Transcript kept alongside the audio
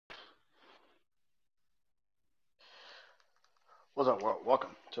What's up, world? Welcome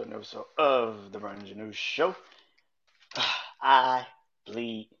to a new episode of the BrandonJaneauShow. I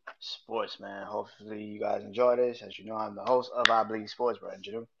bleed sports, man. Hopefully, you guys enjoy this. As you know, I'm the host of I Bleed Sports, Brandon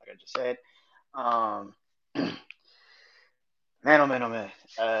Janeau, like I just said. Um, man, oh man, oh man.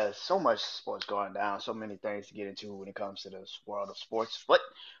 So much sports going down. So many things to get into when it comes to this world of sports. But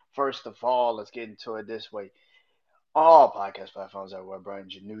first of all, let's get into it this way. All podcast platforms everywhere, Brian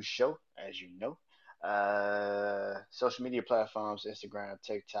Janeau Show, as you know. Social media platforms, Instagram,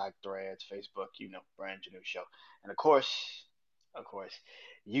 TikTok, Threads, Facebook, Brian Janeau Show. And of course,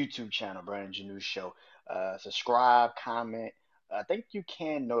 YouTube channel, Brian Janeau Show. Subscribe, comment. I think you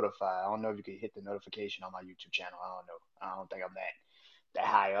can notify. I don't know if you can hit the notification on my YouTube channel. I don't know. I don't think I'm that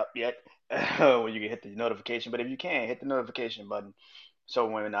high up yet where you can hit the notification. But if you can, hit the notification button. So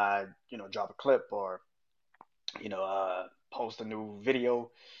when I, drop a clip or post a new video,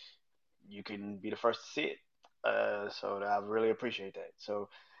 you can be the first to see it. So I really appreciate that. So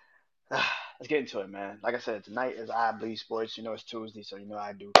let's get into it, man. Like I said, tonight is I Bleed Sports. It's Tuesday, so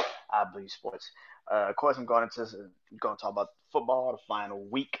I do I Bleed Sports. Of course, going to talk about football. The final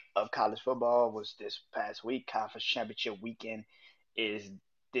week of college football was this past week. Conference championship weekend is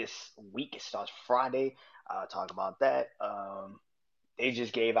this week. It starts Friday. I'll talk about that. They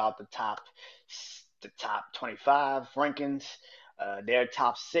just gave out the top 25 rankings. Their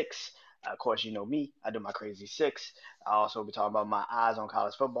top six. Of course, you know me. I do my crazy six. I also be talking about my eyes on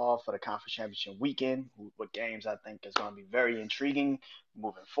college football for the conference championship weekend. What games I think is going to be very intriguing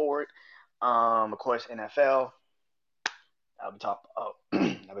moving forward. Of course, NFL. I'll be talking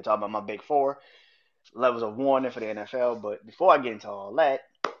about my big four levels of warning for the NFL. But before I get into all that,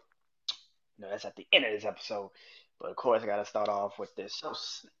 that's at the end of this episode. But of course, I got to start off with this.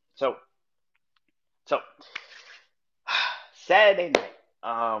 So, so Saturday night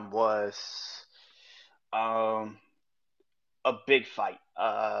was um a big fight.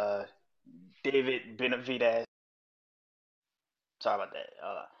 David Benavidez. Sorry about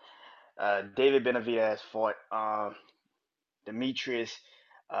that. David Benavidez fought Demetrius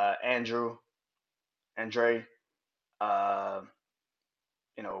Andrew Andre. Uh,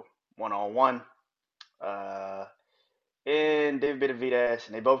 you know, 1-on-1. Uh, and David Benavidez,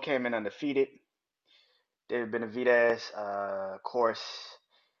 and they both came in undefeated. David Benavidez, of course,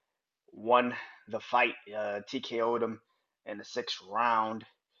 won the fight. TKO'd him in the sixth round.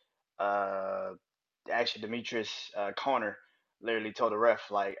 Uh, actually, Demetrius Corner literally told the ref,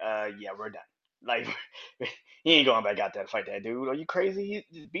 like, yeah, we're done. Like, he ain't going back out there to fight that dude. Are you crazy?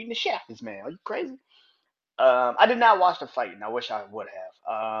 He's just beating the shit out of this man. Are you crazy? I did not watch the fight, and I wish I would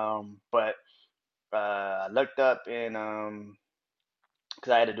have. But I looked up and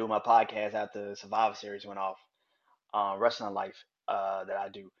because I had to do my podcast after the Survivor Series went off, Wrestling Life that I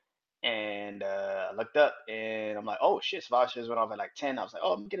do. And I looked up and I'm like, oh shit, Survivor Series went off at like 10. I was like,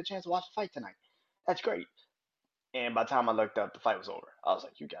 oh, I'm gonna get a chance to watch the fight tonight. That's great. And by the time I looked up, the fight was over. I was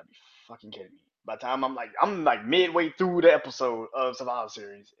like, you gotta be fucking kidding me. By the time I'm like midway through the episode of Survivor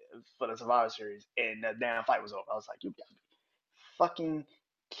Series for the Survivor Series, and the damn fight was over. I was like, you gotta be fucking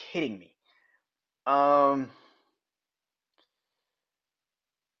kidding me. Um,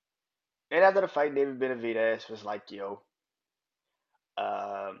 and after the fight, David Benavidez was like, yo,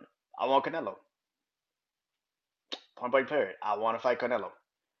 I want Canelo. Point blank period. I want to fight Canelo.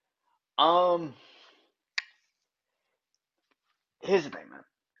 Um, here's the thing, man.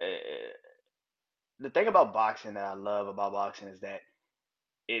 Uh, the thing about boxing that I love about boxing is that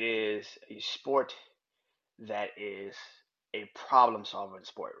it is a sport that is a problem solving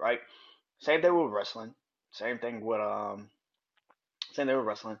sport, right? Same thing with wrestling. Same thing with same thing with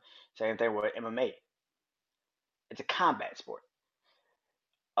wrestling. Same thing with MMA. It's a combat sport.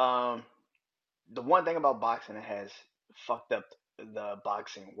 Um, the one thing about boxing that has fucked up the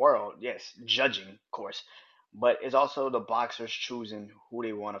boxing world, yes, judging, of course, but it's also the boxers choosing who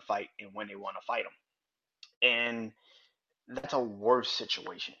they want to fight and when they want to fight them, and that's a worse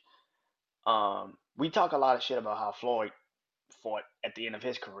situation. We talk a lot of shit about how Floyd fought at the end of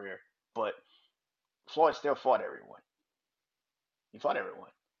his career, but Floyd still fought everyone. He fought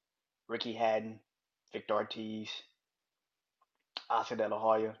everyone. Ricky Hatton, Victor Ortiz, Oscar De La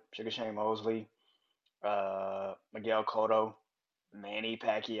Hoya, Sugar Shane Mosley, Miguel Cotto, Manny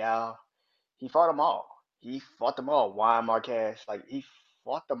Pacquiao. He fought them all. He fought them all. Juan Marquez, like he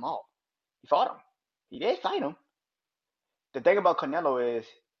fought them all. He fought them. He did fight them. The thing about Canelo is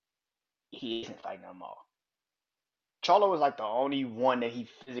he isn't fighting them all. Charlo was like the only one that he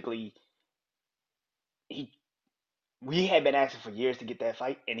physically he we had been asking for years to get that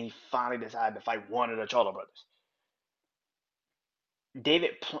fight, and he finally decided to fight one of the Charlo brothers.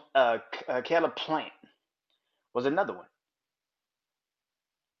 Caleb Plant was another one.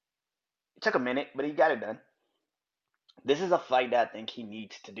 It took a minute, but he got it done. This is a fight that I think he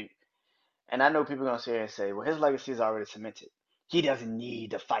needs to do. And I know people are gonna sit here and say, "Well, his legacy is already cemented. He doesn't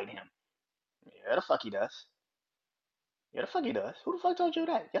need to fight him." Yeah, the fuck he does. Yeah, the fuck he does. Who the fuck told you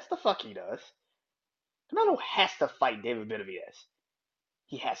that? Yes, the fuck he does. Canelo has to fight David Benavidez.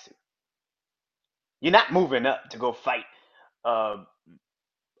 He has to. You're not moving up to go fight uh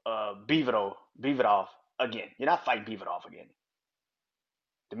Beavidov again. You're not fighting Beavidov again.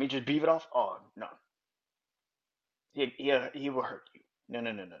 Demetrius Beavidov? Oh no, he will hurt you. No,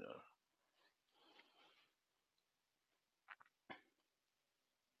 no, no, no, no.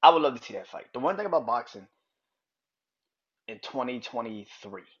 I would love to see that fight. The one thing about boxing in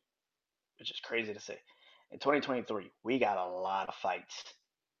 2023, which is crazy to say, in 2023 we got a lot of fights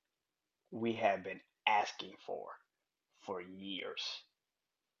we have been asking for years.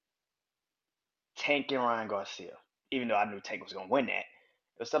 Tank and Ryan Garcia. Even though I knew Tank was gonna win that,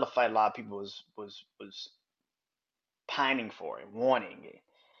 it was still a fight a lot of people was pining for and wanting it,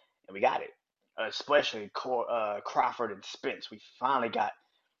 and we got it. Especially Crawford and Spence. We finally got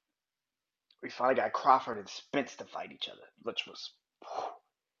Crawford and Spence to fight each other, which was.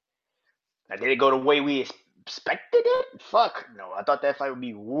 Now, did it go the way we expected it? Fuck no. I thought that fight would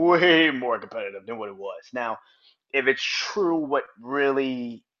be way more competitive than what it was. Now, if it's true what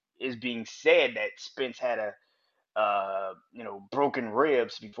really is being said that Spence had a broken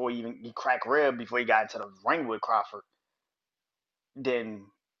ribs before he cracked rib before he got into the ring with Crawford, then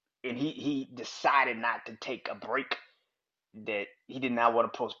and he decided not to take a break, that he did not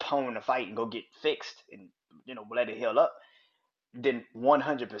want to postpone the fight and go get fixed and let it heal up, then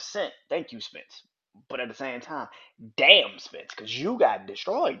 100% thank you, Spence. But at the same time, damn, Spence, because you got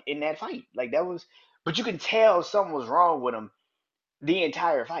destroyed in that fight. Like that was, but you can tell something was wrong with him the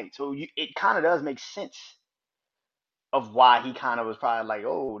entire fight. So it kind of does make sense of why he kind of was probably like,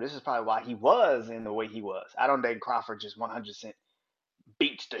 oh, this is probably why he was in the way he was. I don't think Crawford just 100%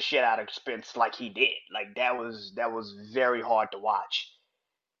 beats the shit out of Spence like he did. Like that was very hard to watch.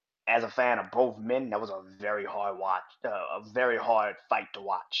 As a fan of both men, that was a very hard watch, a very hard fight to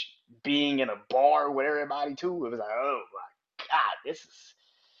watch. Being in a bar with everybody too, it was like, oh my god, this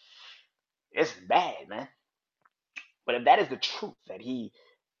is bad, man. But if that is the truth, that he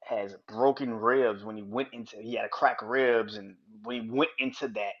has broken ribs when he had a cracked ribs, and when he went into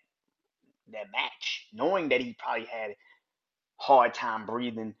that match, knowing that he probably had hard time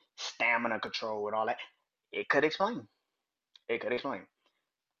breathing, stamina control, and all that, it could explain. It could explain.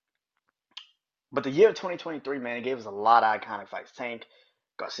 But the year of 2023, man, it gave us a lot of iconic fights. Tank,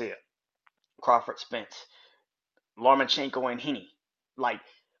 Garcia, Crawford, Spence, Lomachenko, and Henny. Like,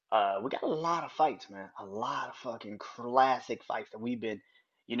 we got a lot of fights, man. A lot of fucking classic fights that we've been,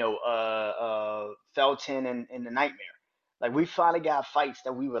 Felton and the Nightmare. Like, we finally got fights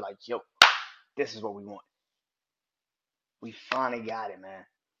that we were like, yo, this is what we want. We finally got it, man.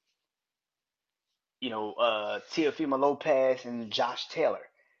 Teofimo Lopez and Josh Taylor.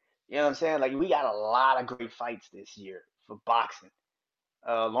 You know what I'm saying? Like, we got a lot of great fights this year for boxing.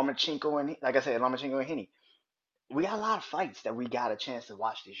 Lomachenko and, like I said, Lomachenko and Henny. We got a lot of fights that we got a chance to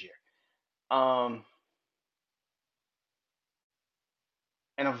watch this year. Um,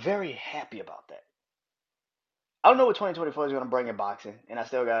 and I'm very happy about that. I don't know what 2024 is going to bring in boxing, and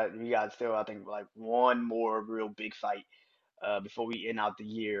we got I think like one more real big fight before we end out the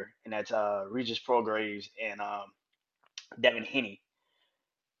year, and that's Regis Prograis and Devin Haney.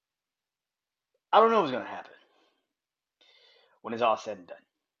 I don't know what's going to happen when it's all said and done,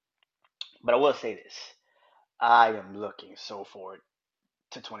 but I will say this: I am looking so forward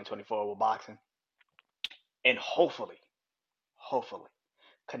to 2024 with boxing, and hopefully,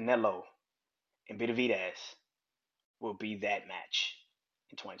 Canelo and Benavidez will be that match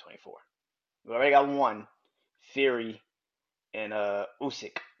in 2024. We already got one, Fury and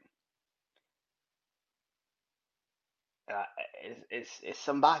Usyk. Uh, it's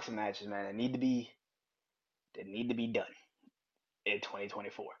some boxing matches, man, that need to be done in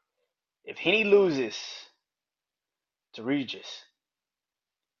 2024. If Henny loses to Regis,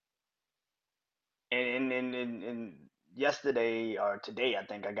 and yesterday or today, I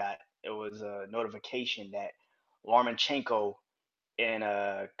think it was a notification that Lomachenko and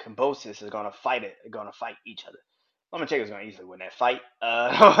Kambosos is gonna fight each other. Lomachenko's gonna easily win that fight.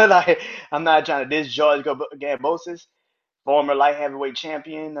 Like, I'm not trying to diss George Kambosos, former light heavyweight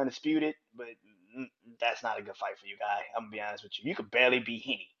champion, undisputed, but that's not a good fight for you, guy. I'm gonna be honest with you. You could barely beat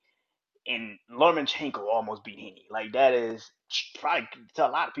Henny, and Lomachenko almost beat Henny. Like that is probably to a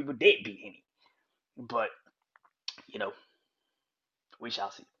lot of people did beat Henny, but you know we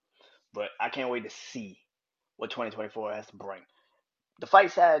shall see. But I can't wait to see what 2024 has to bring. The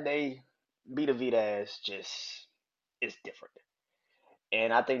fight Saturday. Vita Vita is just it's different,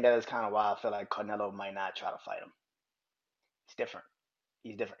 and I think that is kind of why I feel like Canelo might not try to fight him. It's different.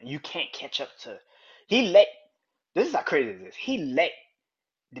 He's different. You can't catch up to. He let. This is how crazy this is. He let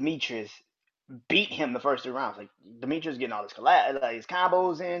Demetrius beat him the first 3 rounds. Like Demetrius getting all his like his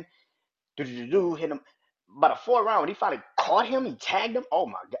combos in, hit him. By the fourth round, when he finally caught him, he tagged him. Oh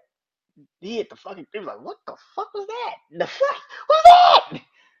my god, he hit the fucking. He was like, "What the fuck was that? The fuck was that?"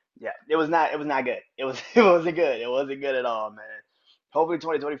 Yeah, it was not. It was not good. It was. It wasn't good. It wasn't good at all, man. Hopefully,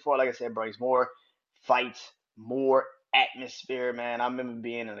 2024, like I said, brings more fights, more atmosphere, man. I remember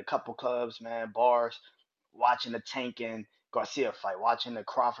being in a couple clubs, man, bars, watching the Tank and Garcia fight, watching the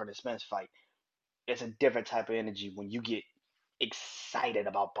Crawford and Spence fight. It's a different type of energy when you get excited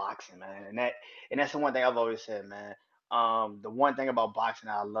about boxing, man. And that's the one thing I've always said, man. The one thing about boxing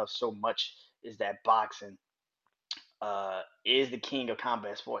that I love so much is that boxing is the king of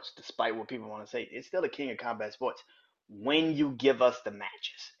combat sports, despite what people want to say. It's still the king of combat sports when you give us the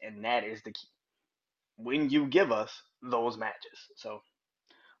matches, and that is the key. When you give us those matches, so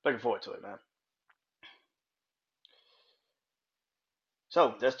looking forward to it, man.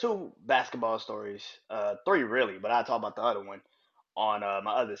 So there's two basketball stories, three really, but I'll talk about the other one on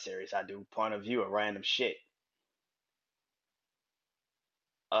my other series. I do point of view of random shit,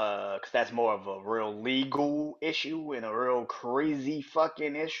 because that's more of a real legal issue and a real crazy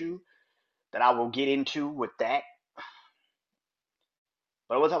fucking issue that I will get into with that.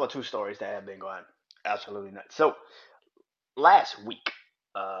 But we'll talk about two stories that have been going absolutely nuts. So last week,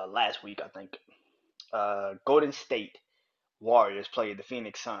 I think, Golden State Warriors played the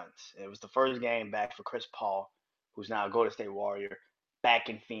Phoenix Suns. It was the first game back for Chris Paul, who's now a Golden State Warrior, back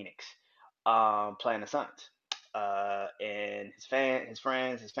in Phoenix, playing the Suns. And his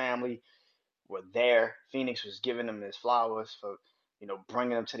friends, his family were there. Phoenix was giving him his flowers for,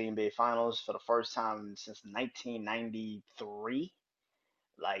 bringing them to the NBA Finals for the first time since 1993.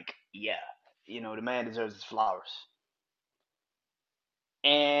 Like, yeah, the man deserves his flowers.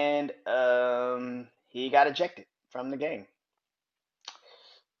 And he got ejected from the game.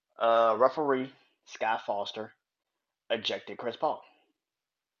 Referee Scott Foster ejected Chris Paul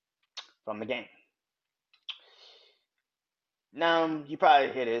from the game. Now, you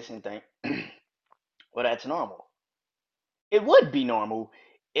probably hear this and think, well, that's normal. It would be normal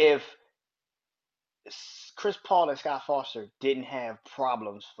if Chris Paul and Scott Foster didn't have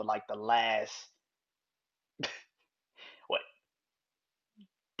problems for like the last, what,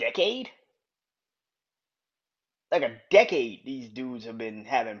 decade? Like a decade, these dudes have been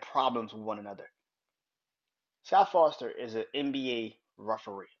having problems with one another. Scott Foster is an NBA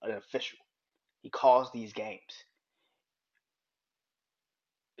referee, an official. He calls these games.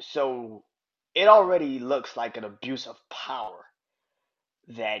 So it already looks like an abuse of power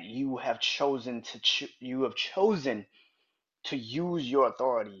that you have chosen to use your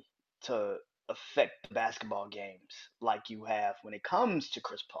authority to affect basketball games like you have when it comes to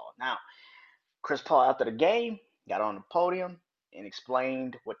Chris Paul. Now, Chris Paul after the game got on the podium and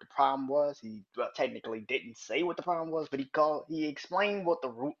explained what the problem was. He technically didn't say what the problem was, but he explained what the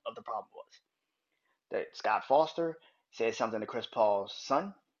root of the problem was. That Scott Foster said something to Chris Paul's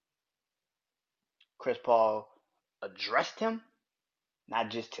son. Chris Paul addressed him,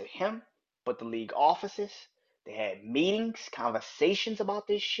 not just to him, but the league offices. They had meetings, conversations about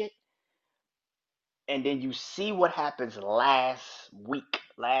this shit. And then you see what happens last week,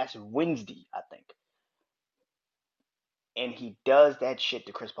 last Wednesday, I think. And he does that shit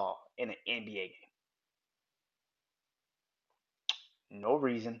to Chris Paul in an NBA game. No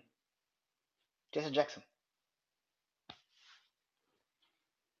reason. Just ejects him.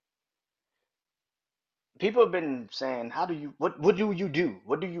 People have been saying, what do you do?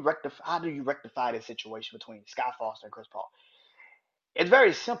 How do you rectify this situation between Scott Foster and Chris Paul? It's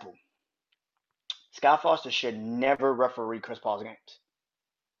very simple. Scott Foster should never referee Chris Paul's games.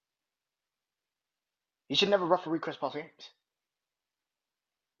 He should never referee Chris Paul's games.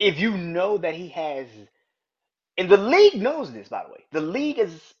 If you know that he has, and the league knows this, by the way,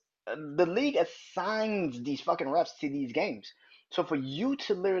 the league assigns these fucking refs to these games. So for you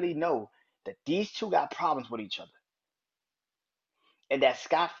to literally know that these two got problems with each other, and that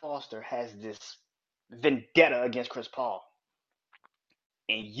Scott Foster has this vendetta against Chris Paul,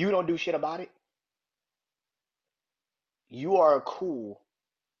 and you don't do shit about it, you are cool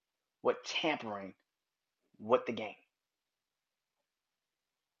with tampering with the game.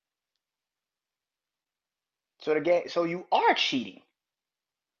 So you are cheating,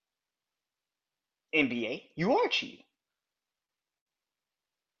 NBA. You are cheating.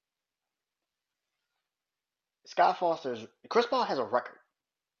 Scott Foster's Chris Paul has a record.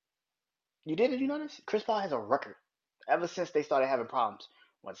 You did it? You notice? Chris Paul has a record ever since they started having problems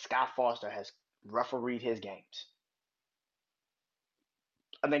when Scott Foster has refereed his games.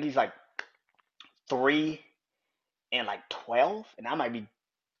 I think he's like 3-12, and I might be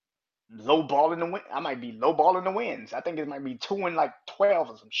low balling the win. I might be low balling the wins. I think it might be 2-12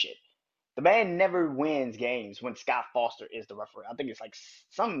 or some shit. The man never wins games when Scott Foster is the referee. I think it's like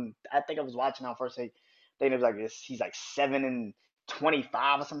some. I think I was watching on first. I think it was like this. He's like 7-25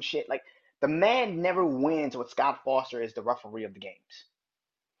 or some shit. Like the man never wins when Scott Foster is the referee of the games.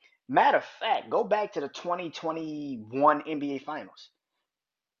 Matter of fact, go back to the 2021 NBA Finals.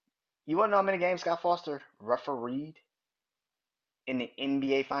 You want to know how many games Scott Foster refereed in the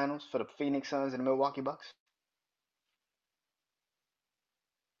NBA Finals for the Phoenix Suns and the Milwaukee Bucks?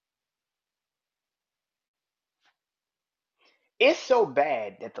 It's so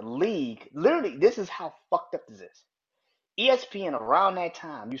bad that the league, literally, this is how fucked up this is. ESPN around that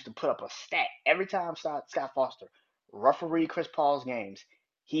time used to put up a stat every time Scott Foster refereed Chris Paul's games,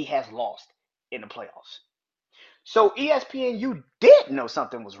 he has lost in the playoffs. So ESPN, you did know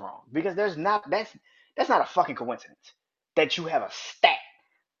something was wrong because that's not a fucking coincidence that you have a stat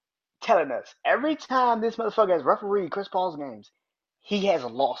telling us every time this motherfucker has refereed Chris Paul's games, he has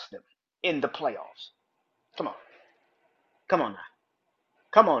lost them in the playoffs. Come on, come on now,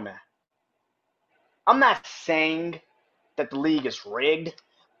 come on now. I'm not saying that the league is rigged,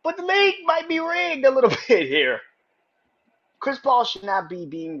 but the league might be rigged a little bit here. Chris Paul should not be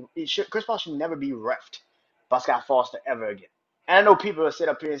being. Chris Paul should never be refed by Scott Foster ever again. And I know people will sit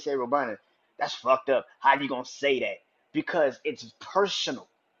up here and say, "Well, Brandon, that's fucked up. How you gonna say that?" Because it's personal.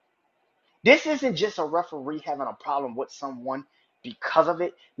 This isn't just a referee having a problem with someone because of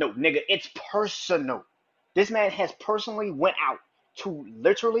it. No, nigga, it's personal. This man has personally went out to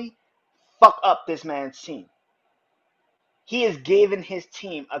literally fuck up this man's team. He is giving his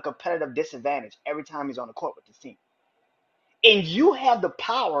team a competitive disadvantage every time he's on the court with his team. And you have the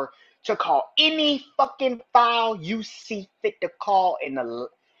power to call any fucking foul you see fit to call in the.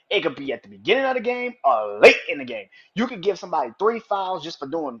 It could be at the beginning of the game or late in the game. You could give somebody 3 fouls just for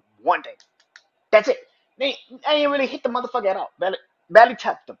doing one thing. That's it. They ain't really hit the motherfucker at all. Barely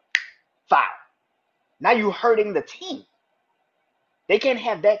tapped them. Foul. Now you hurting the team. They can't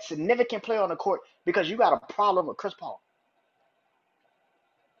have that significant player on the court because you got a problem with Chris Paul.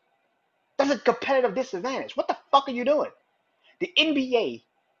 That's a competitive disadvantage. What the fuck are you doing? The NBA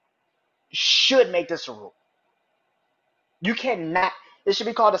should make this a rule. You cannot. It should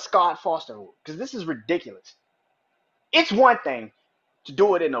be called a Scott Foster rule because this is ridiculous. It's one thing to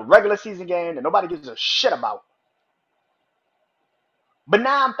do it in a regular season game that nobody gives a shit about. But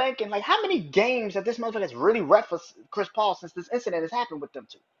now I'm thinking, like, how many games that this motherfucker has really ref for Chris Paul since this incident has happened with them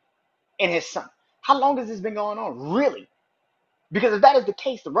two and his son? How long has this been going on? Really? Because if that is the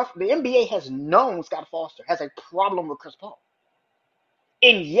case, the NBA has known Scott Foster has a problem with Chris Paul.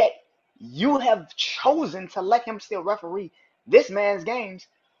 And yet, you have chosen to let him still referee this man's games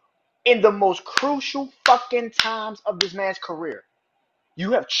in the most crucial fucking times of this man's career.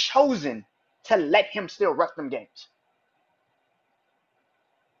 You have chosen to let him still ref them games.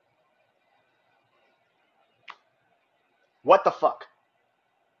 What the fuck?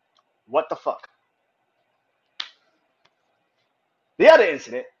 What the fuck? The other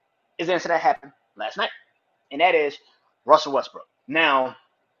incident is an incident that happened last night, and that is Russell Westbrook. Now,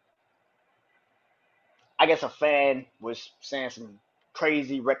 I guess a fan was saying some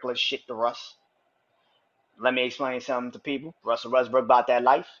crazy, reckless shit to Russ. Let me explain something to people. Russell Westbrook about that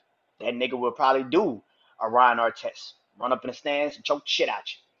life. That nigga will probably do a Ryan Artest. Run up in the stands and choke shit out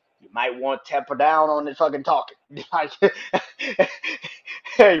you. You might want to temper down on the fucking talking.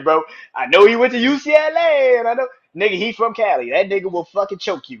 Hey, bro, I know he went to UCLA, and I know, nigga, he from Cali. That nigga will fucking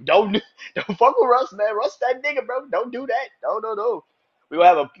choke you. Don't fuck with Russ, man. Russ, that nigga, bro. Don't do that. No, no, no. We gonna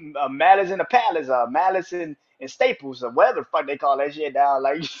have a Malice in the Palace, a Malice in Staples, or whatever the fuck they call that shit down.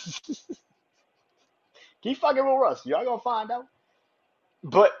 Like, keep fucking with Russ. Y'all gonna find out.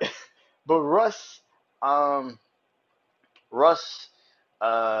 But, but um, Russ,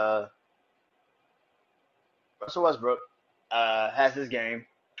 uh, Russell Westbrook, has this game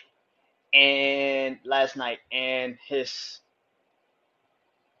and last night, and the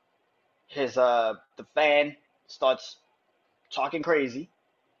fan starts talking crazy,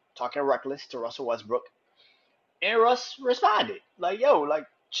 talking reckless to Russell Westbrook, and Russ responded like, "Yo, like,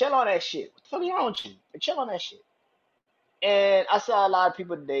 chill on that shit. What the fuck is wrong with you? Like, chill on that shit." And I saw a lot of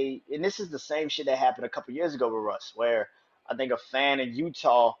people today, and this is the same shit that happened a couple years ago with Russ, where I think a fan in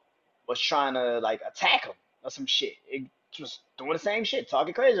Utah was trying to like attack him or some shit. It was doing the same shit,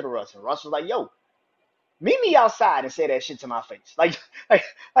 talking crazy to Russ, and Russ was like, "Yo, Meet me outside and say that shit to my face. Like,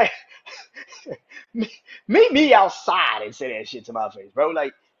 me- meet me outside and say that shit to my face, bro.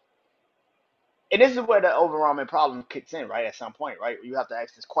 Like, and this is where the overwhelming problem kicks in, right? At some point, right? You have to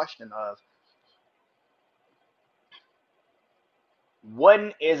ask this question of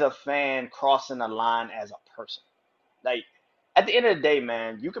when is a fan crossing the line as a person? Like, at the end of the day,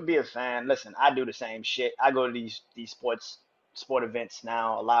 man, you can be a fan. Listen, I do the same shit. I go to these sport events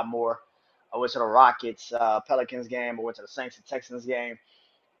now a lot more. I went to the Rockets Pelicans game. I went to the Saints and Texans game,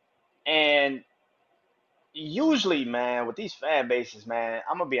 and usually, man, with these fan bases, man,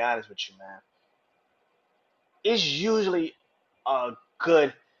 I'm gonna be honest with you, man. It's usually a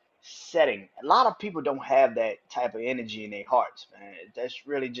good setting. A lot of people don't have that type of energy in their hearts, man. That's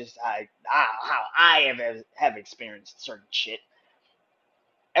really just how I have experienced certain shit.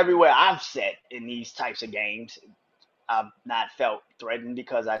 Everywhere I've sat in these types of games, I've not felt threatened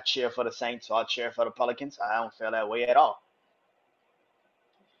because I cheer for the Saints or I cheer for the Pelicans. I don't feel that way at all.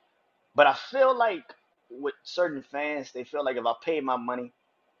 But I feel like with certain fans, they feel like if I paid my money,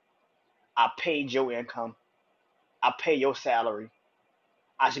 I paid your income, I pay your salary,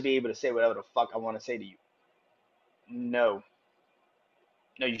 I should be able to say whatever the fuck I want to say to you. No,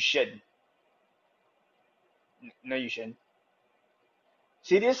 no, you shouldn't. No, you shouldn't.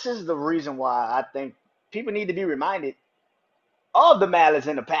 See, this is the reason why I think people need to be reminded of the malice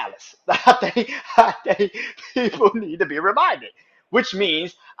in the palace. I think people need to be reminded, which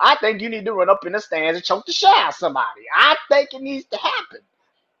means I think you need to run up in the stands and choke the shit out of somebody. I think it needs to happen.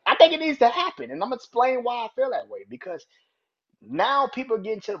 I think it needs to happen, and I'm gonna explain why I feel that way. Because now people are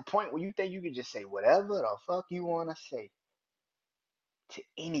getting to the point where you think you can just say whatever the fuck you want to say to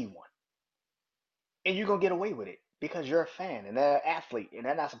anyone, and you're gonna get away with it because you're a fan and they're an athlete, and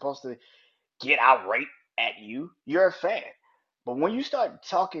they're not supposed to get outright at you. You're a fan. But when you start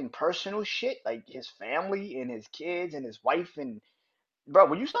talking personal shit, like his family and his kids and his wife, and bro,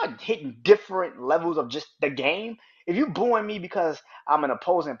 when you start hitting different levels of just the game, if you booing me because I'm an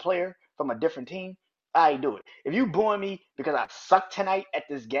opposing player from a different team, I do it. If you booing me because I suck tonight at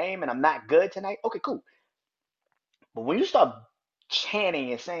this game and I'm not good tonight, okay, cool. But when you start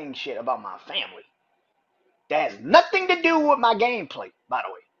chanting and saying shit about my family, that has nothing to do with my gameplay, by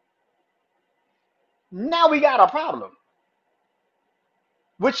the way. Now we got a problem,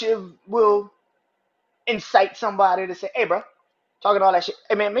 which will incite somebody to say, "Hey, bro, talking all that shit.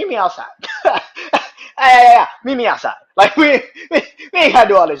 Hey, man, meet me outside. Hey, meet me outside. Like we ain't gotta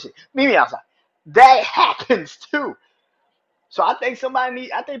do all this shit. Meet me outside." That happens too. So I think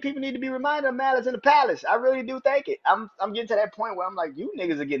people need to be reminded of malice in the palace. I really do think it. I'm getting to that point where I'm like, you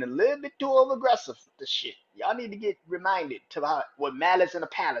niggas are getting a little bit too over aggressive with this shit. Y'all need to get reminded to how, what malice in the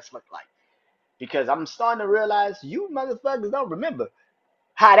palace look like. Because I'm starting to realize you motherfuckers don't remember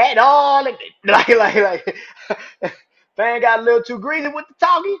how that all like fan got a little too greasy with the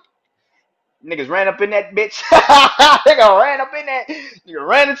talking. Niggas ran up in that bitch. Nigga ran up in that. Nigga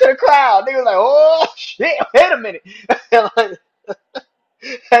ran into the crowd. Nigga was like, oh shit, wait a minute.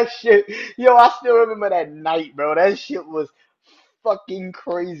 That shit, yo, I still remember that night, bro. That shit was fucking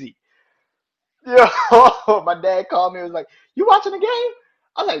crazy. Yo, my dad called me and was like, you watching the game?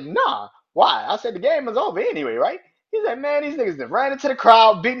 I was like, nah. Why? I said the game is over anyway, right? He's like, man, these niggas just ran into the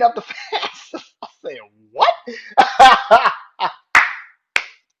crowd, beating up the fans. I said, what?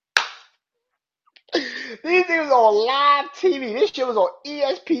 These niggas on live TV. This shit was on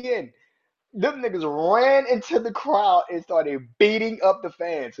ESPN. Them niggas ran into the crowd and started beating up the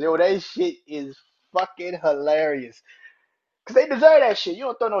fans. Yo, that shit is fucking hilarious. Cause they deserve that shit. You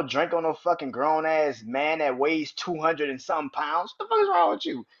don't throw no drink on no fucking grown ass man that weighs 200 and some pounds. What the fuck is wrong with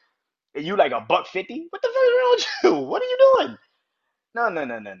you? Are you like a buck 50? What the fuck is wrong with you? What are you doing? No, no,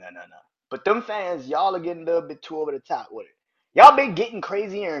 no, no, no, no, no. But them fans, y'all are getting a little bit too over the top with it. Y'all been getting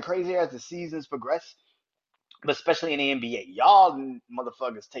crazier and crazier as the seasons progress, but especially in the NBA. Y'all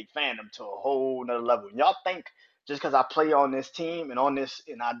motherfuckers take fandom to a whole nother level. Y'all think just because I play on this team and on this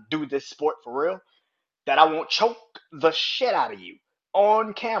and I do this sport for real, that I won't choke the shit out of you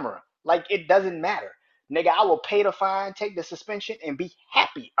on camera. Like it doesn't matter. Nigga, I will pay the fine, take the suspension, and be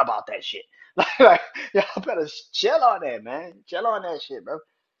happy about that shit. Like y'all better chill on that, man. Chill on that shit, bro.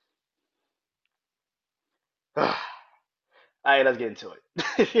 All right, let's get into it.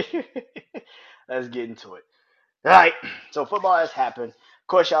 Let's get into it. All right, so football has happened. Of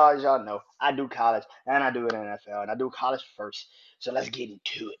course, y'all, as y'all know, I do college and I do an NFL, and I do college first. So let's get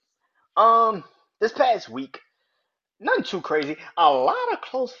into it. Um, this past week, nothing too crazy. A lot of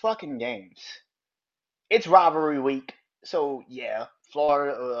close fucking games. It's rivalry week, so yeah,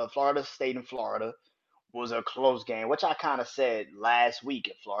 Florida stayed in Florida. was a close game, which I kind of said last week.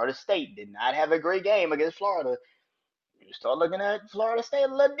 If Florida State did not have a great game against Florida, you start looking at Florida State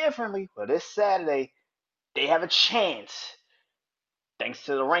a little differently. But this Saturday, they have a chance, thanks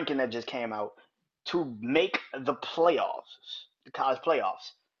to the ranking that just came out, to make the playoffs, the college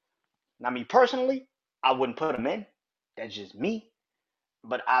playoffs. Now, me personally, I wouldn't put them in. That's just me.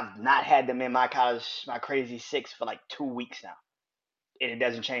 But I've not had them in my college, my crazy six for like 2 weeks now. And it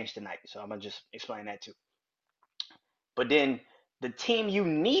doesn't change tonight. So I'm going to just explain that too. But then the team you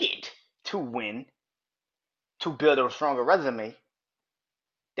needed to win to build a stronger resume,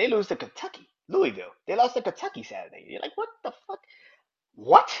 they lose to Kentucky, Louisville. They lost to Kentucky Saturday. You're like, what the fuck?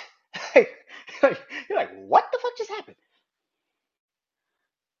 What? You're like, what the fuck just happened?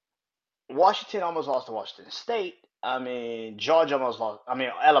 Washington almost lost to Washington State. I mean, Georgia almost lost. I mean,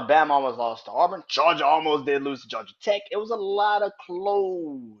 Alabama almost lost to Auburn. Georgia almost did lose to Georgia Tech. It was a lot of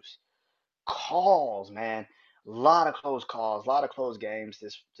close calls, man. A lot of close calls, a lot of close games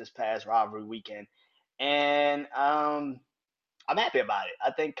this past rivalry weekend, and I'm happy about it.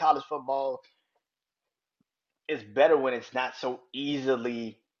 I think college football is better when it's not so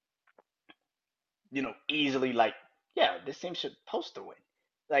easily, easily like, yeah, this team should supposed to win.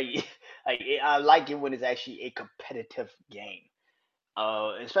 Like, I like it when it's actually a competitive game.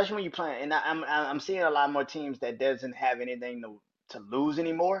 Especially when you play, and I'm seeing a lot more teams that doesn't have anything to lose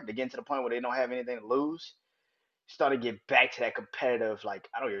anymore. They get to the point where they don't have anything to lose. Start to get back to that competitive, like,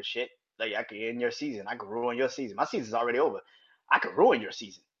 I don't give a shit. Like, I could end your season. I could ruin your season. My season's already over. I could ruin your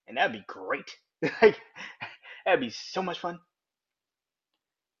season, and that'd be great. Like, that'd be so much fun.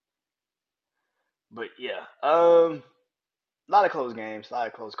 But yeah, a lot of close games, a lot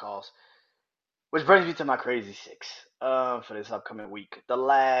of close calls. Which brings me to my crazy six for this upcoming week. The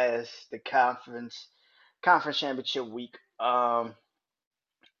conference championship week. My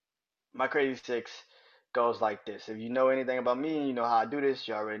crazy six goes like this. If you know anything about me and you know how I do this,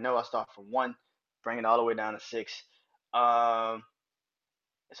 you already know I start from one, bring it all the way down to six. Um,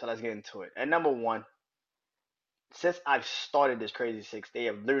 so let's get into it. At number one, since I've started this crazy six, they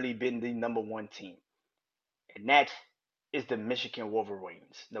have literally been the number one team, and that is the Michigan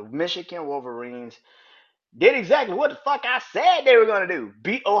Wolverines. The Michigan Wolverines did exactly what the fuck I said they were gonna do.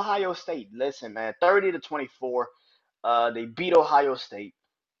 Beat Ohio State. Listen, man, 30-24. They beat Ohio State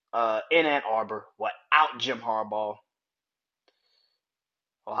in Ann Arbor without Jim Harbaugh.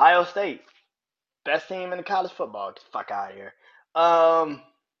 Ohio State, best team in the college football. Get the fuck out of here. Um,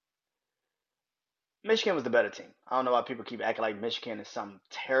 Michigan was the better team. I don't know why people keep acting like Michigan is some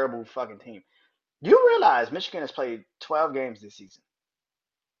terrible fucking team. You realize Michigan has played 12 games this season.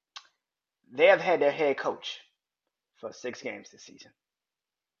 They have had their head coach for 6 games this season.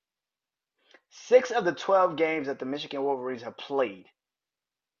 6 of the 12 games that the Michigan Wolverines have played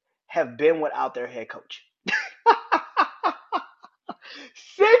have been without their head coach.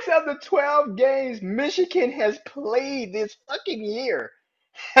 6 of the 12 games Michigan has played this fucking year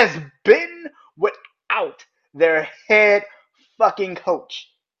has been without their head fucking coach.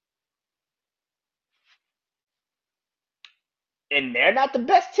 And they're not the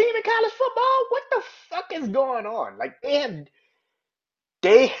best team in college football? What the fuck is going on? Like,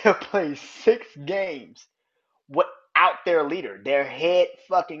 they have played 6 games without their leader, their head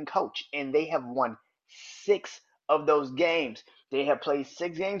fucking coach, and they have won 6 of those games. They have played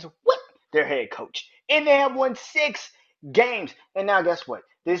 6 games with their head coach, and they have won 6 games. And now, guess what?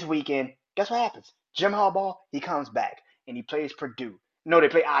 This weekend, guess what happens? Jim Harbaugh, he comes back and he plays Purdue. No, they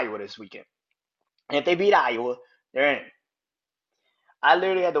play Iowa this weekend. And if they beat Iowa, they're in. I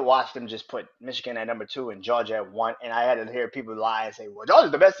literally had to watch them just put Michigan at number 2 and Georgia at 1, and I had to hear people lie and say, "Well,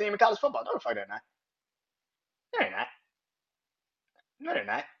 Georgia's the best team in college football." No, the fuck they're not. No, they're not. No, they're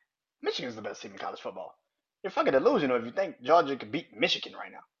not. Michigan's the best team in college football. You're fucking delusional if you think Georgia could beat Michigan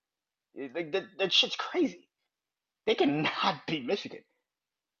right now. That shit's crazy. They cannot beat Michigan.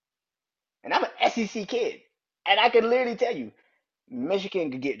 And I'm an SEC kid, and I can literally tell you, Michigan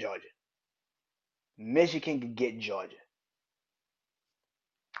could get Georgia. Michigan could get Georgia.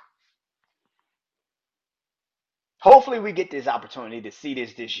 Hopefully, we get this opportunity to see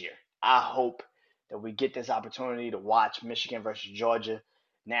this year. I hope that we get this opportunity to watch Michigan versus Georgia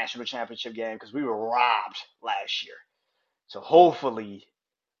national championship game because we were robbed last year. So hopefully,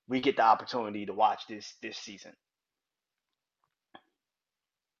 we get the opportunity to watch this season.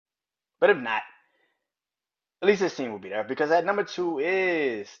 But if not, at least this team will be there because at number 2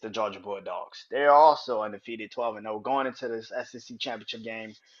 is the Georgia Bulldogs. They're also undefeated, 12-0, going into this SEC championship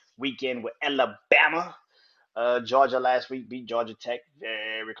game weekend with Alabama. Georgia last week beat Georgia Tech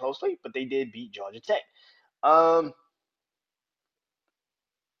very closely, but they did beat Georgia Tech. Um,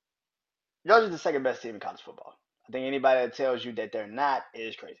 Georgia's the second best team in college football. I think anybody that tells you that they're not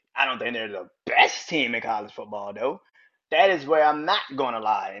is crazy. I don't think they're the best team in college football, though. That is where I'm not going to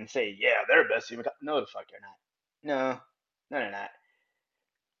lie and say, yeah, they're the best team. No, the fuck they're not. No, no, they're not.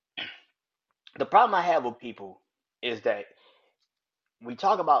 The problem I have with people is that we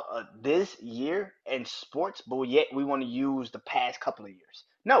talk about this year in sports, but yet we want to use the past couple of years.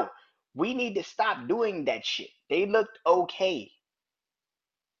 No, we need to stop doing that shit. They looked okay.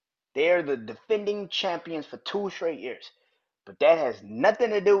 They're the defending champions for 2 straight years. But that has nothing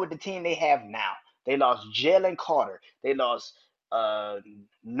to do with the team they have now. They lost Jalen Carter. They lost uh,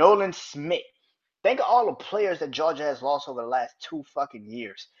 Nolan Smith. Think of all the players that Georgia has lost over the last 2 fucking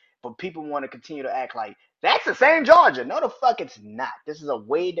years. But people want to continue to act like that's the same Georgia. No, the fuck it's not. This is a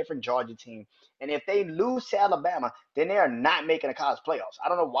way different Georgia team. And if they lose to Alabama, then they are not making the college playoffs. I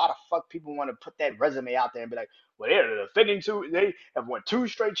don't know why the fuck people want to put that resume out there and be like, well, they're the defending two. They have won 2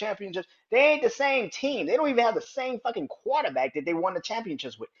 straight championships. They ain't the same team. They don't even have the same fucking quarterback that they won the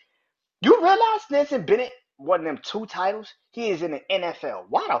championships with. You realize Stetson Bennett won them 2 titles? He is in the NFL.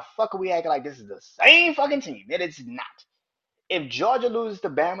 Why the fuck are we acting like this is the same fucking team? It is not. If Georgia loses to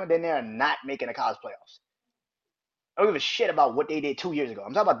Bama, then they're not making the college playoffs. I don't give a shit about what they did 2 years ago.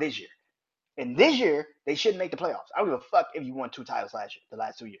 I'm talking about this year. And this year, they shouldn't make the playoffs. I don't give a fuck if you won 2 titles last year, the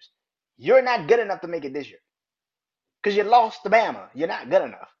last 2 years. You're not good enough to make it this year. Because you lost to Bama. You're not good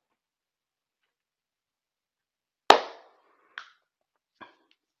enough.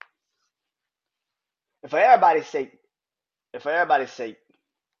 And for everybody's sake, and for everybody's sake,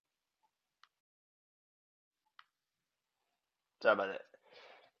 sorry about that.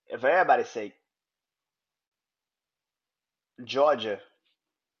 And for everybody's sake, Georgia,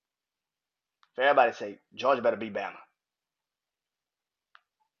 for everybody's sake, Georgia better beat Bama.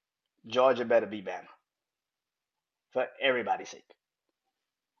 Georgia better beat Bama. For everybody's sake.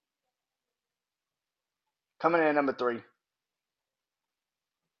 Coming in at number 3,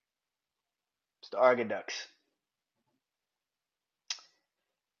 it's the Oregon Ducks.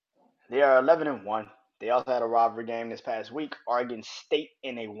 They are 11-1. They also had a rivalry game this past week. Oregon State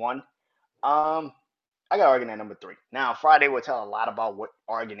and they won. Um, I got Oregon at number 3. Now Friday will tell a lot about what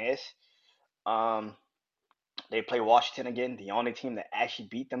Oregon is. Um, they play Washington again, the only team that actually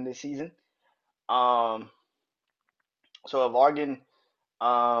beat them this season. Um, so if Oregon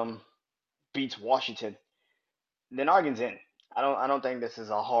um beats Washington, then Oregon's in. I don't think this is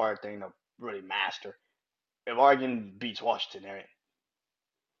a hard thing to really master. If Oregon beats Washington, they're in.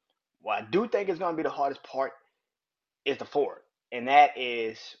 What I do think is going to be the hardest part is the four, and that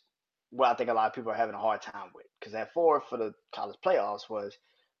is what I think a lot of people are having a hard time with. Because that four for the college playoffs was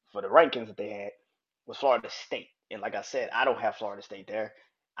for the rankings that they had was Florida State, and like I said, I don't have Florida State there.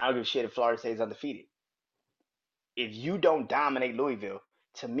 I don't give a shit if Florida State is undefeated. If you don't dominate Louisville,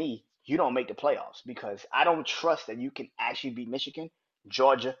 to me, you don't make the playoffs because I don't trust that you can actually beat Michigan,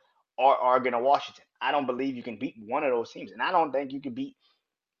 Georgia, or Oregon or Washington. I don't believe you can beat one of those teams, and I don't think you can beat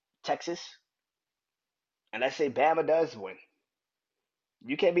Texas. And let's say Bama does win,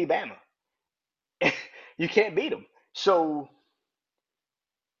 you can't beat Bama. You can't beat them. So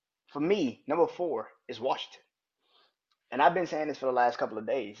for me, number 4 is Washington, and I've been saying this for the last couple of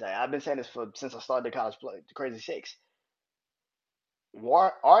days. I've been saying this for since I started the college play, the Crazy Six.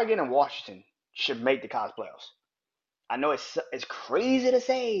 Oregon and Washington should make the college playoffs. I know it's crazy to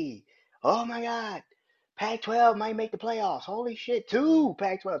say. Oh my God, Pac-12 might make the playoffs. Holy shit, 2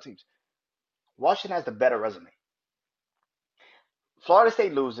 Pac-12 teams. Washington has the better resume. Florida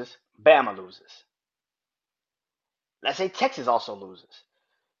State loses, Bama loses. Let's say Texas also loses.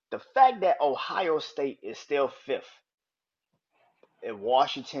 The fact that Ohio State is still fifth and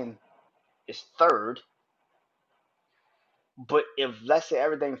Washington is third, but if let's say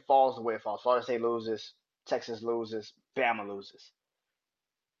everything falls the way it falls, Florida State loses, Texas loses, Bama loses,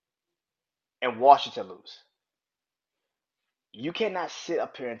 and Washington loses, you cannot sit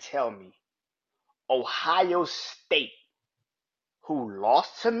up here and tell me Ohio State, who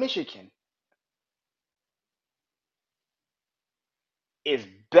lost to Michigan, is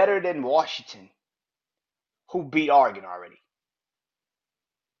better than Washington, who beat Oregon already.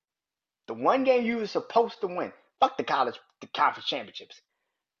 The one game you were supposed to win, fuck the conference championships.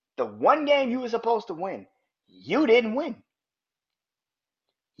 The one game you were supposed to win, you didn't win.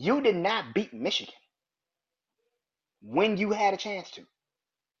 You did not beat Michigan when you had a chance to.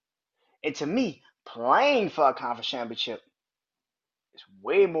 And to me, playing for a conference championship is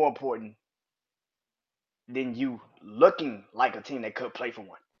way more important than you looking like a team that could play for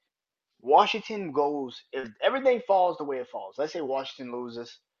one. Washington goes, if everything falls the way it falls, let's say Washington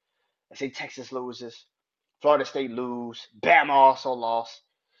loses, let's say Texas loses, Florida State lose, Bama also lost.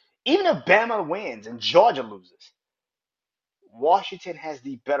 Even if Bama wins and Georgia loses, Washington has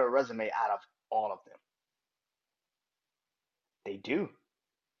the better resume out of all of them. They do.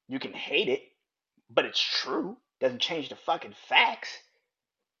 You can hate it, but it's true. Doesn't change the fucking facts.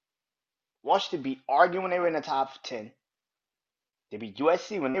 Washington beat Oregon when they were in the top 10. They beat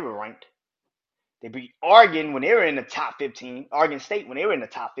USC when they were ranked. They beat Oregon when they were in the top 15. Oregon State when they were in the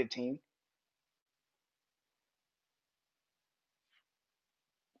top 15.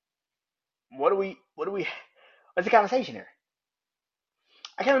 What's the conversation here?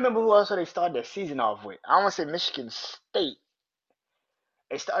 I can't remember who else they started their season off with. I want to say Michigan State.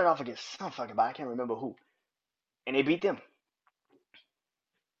 They started off against some fucking body. I can't remember who. And they beat them.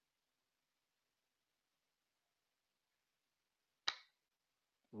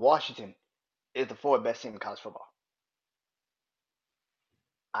 Washington is the fourth best team in college football.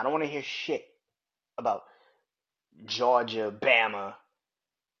 I don't want to hear shit about Georgia, Bama.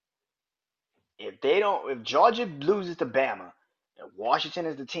 If Georgia loses to Bama, and Washington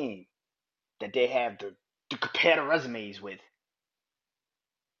is the team that they have to compare the resumes with,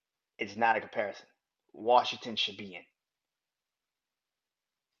 it's not a comparison. Washington should be in.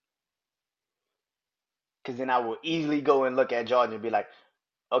 Because then I will easily go and look at Georgia and be like,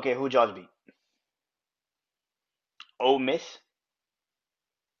 okay, who Georgia beat? Ole Miss?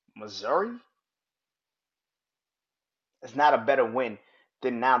 Missouri? It's not a better win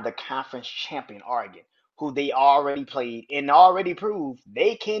than now the conference champion Oregon, who they already played and already proved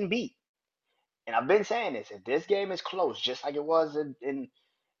they can beat. And I've been saying this: if this game is close, just like it was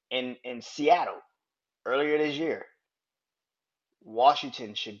in Seattle earlier this year,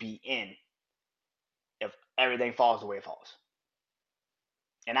 Washington should be in if everything falls the way it falls.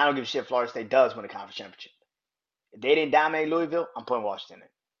 And I don't give a shit if Florida State does win the conference championship. If they didn't dominate Louisville, I'm putting Washington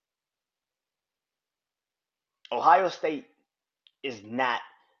in. Ohio State is not.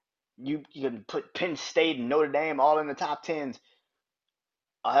 You can put Penn State and Notre Dame all in the top tens.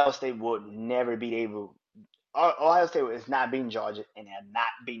 Ohio State would never be able. Ohio State is not beating Georgia and they're not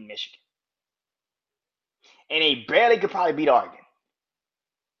beating Michigan, and they barely could probably beat Oregon.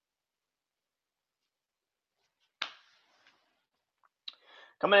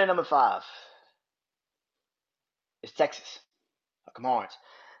 Coming in number 5 is Texas. Come on,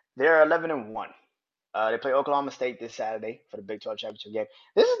 they're 11-1. They play Oklahoma State this Saturday for the Big 12 championship game.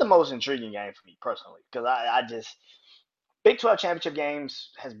 This is the most intriguing game for me personally because I just Big 12 championship games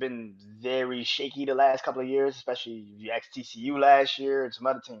has been very shaky the last couple of years, especially if you ask TCU last year and some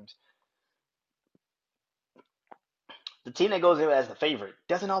other teams. The team that goes in as the favorite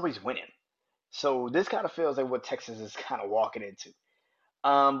doesn't always win it. So this kind of feels like what Texas is kind of walking into.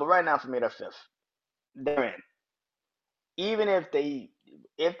 But right now for me, they're fifth. They're in. Even if they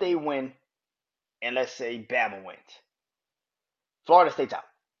win, and let's say Bama wins, Florida State's out.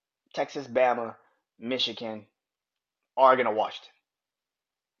 Texas, Bama, Michigan, Oregon, or Washington.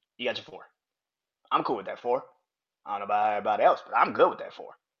 You got your 4. I'm cool with that 4. I don't know about everybody else, but I'm good with that 4.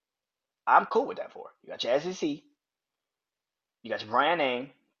 I'm cool with that 4. You got your SEC. You got your brand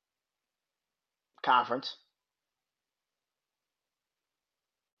name conference.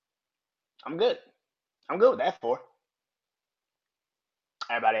 I'm good. I'm good with that 4.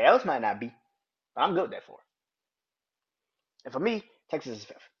 Everybody else might not be, but I'm good with that 4. And for me, Texas is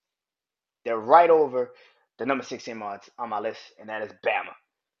fifth. They're right over the number 16 on my list, and that is Bama.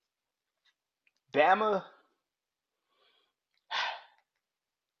 Bama,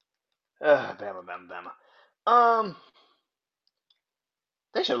 Bama.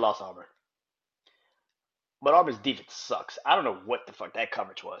 They should have lost Auburn, but Auburn's defense sucks. I don't know what the fuck that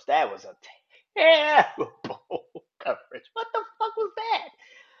coverage was. That was a terrible coverage. What the fuck was that?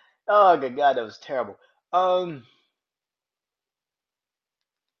 Oh good god, that was terrible. Um,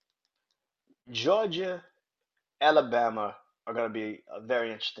 Georgia, Alabama are going to be a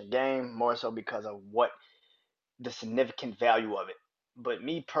very interesting game, more so because of what the significant value of it. But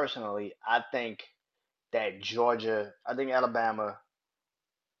me personally, I think Alabama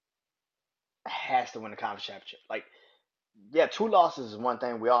has to win the conference championship. Like, yeah, 2 losses is one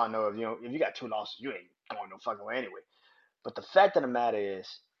thing we all know. If you got 2 losses, you ain't going no fucking way anyway. But the fact of the matter is,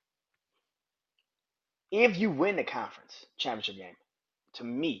 if you win the conference championship game, to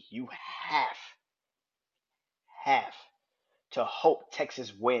me, you have to hope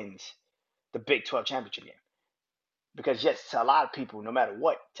Texas wins the Big 12 championship game. Because yes, to a lot of people, no matter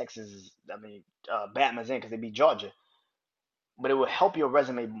what, Texas is, Bama's in because they beat Georgia. But it will help your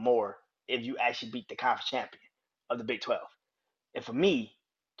resume more if you actually beat the conference champion of the Big 12. And for me,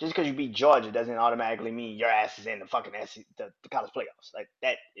 just because you beat Georgia doesn't automatically mean your ass is in the fucking the college playoffs. Like,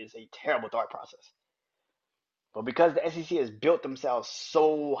 that is a terrible thought process. But because the SEC has built themselves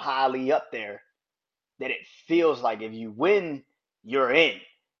so highly up there that it feels like if you win, you're in.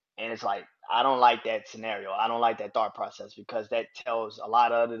 And it's like, I don't like that scenario. I don't like that thought process because that tells a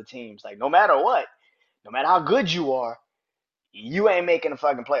lot of other teams, like, no matter what, no matter how good you are, you ain't making the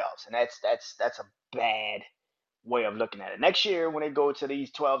fucking playoffs. And that's a bad way of looking at it. Next year, when they go to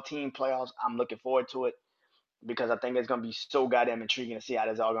these 12-team playoffs, I'm looking forward to it because I think it's going to be so goddamn intriguing to see how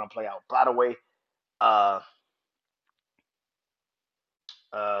this all going to play out. By the way, uh,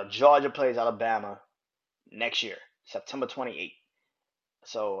 Georgia plays Alabama next year, September 28th.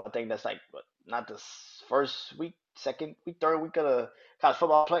 So I think that's like what, not the first week, second week, third week of the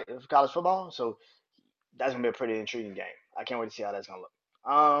college football. So that's gonna be a pretty intriguing game. I can't wait to see how that's gonna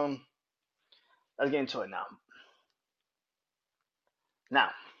look. Let's get into it now. Now,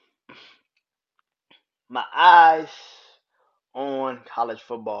 my eyes on college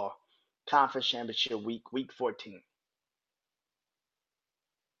football, conference championship week, week 14.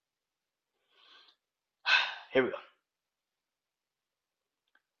 Here we go.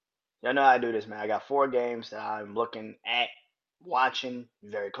 Y'all know how I do this, man. I got 4 games that I'm looking at, watching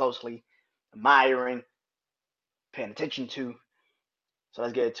very closely, admiring, paying attention to. So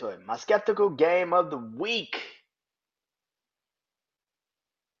let's get into it. My skeptical game of the week,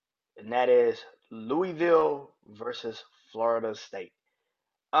 and that is Louisville versus Florida State.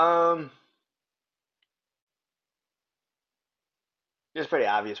 Um, it's pretty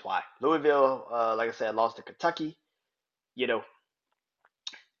obvious why. Louisville, like I said, lost to Kentucky, you know,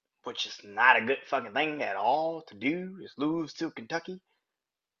 which is not a good fucking thing at all to do, is lose to Kentucky.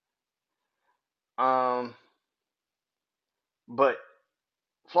 Um, but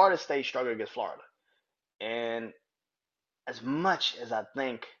Florida State struggled against Florida. And as much as I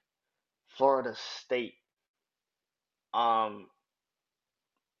think Florida State, um,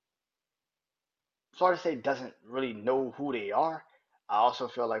 Florida State doesn't really know who they are, I also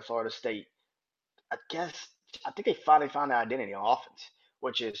feel like Florida State, I guess, I think they finally found their identity on offense,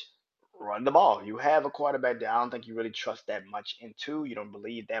 which is run the ball. You have a quarterback that I don't think you really trust that much into. You don't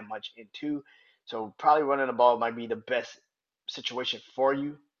believe that much into. So probably running the ball might be the best situation for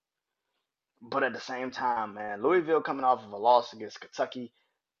you. But at the same time, man, Louisville coming off of a loss against Kentucky,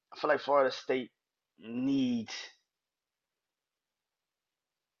 I feel like Florida State needs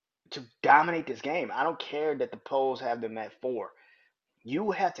to dominate this game. I don't care that the polls have them at 4.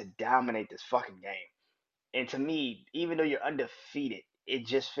 You have to dominate this fucking game. And to me, even though you're undefeated, it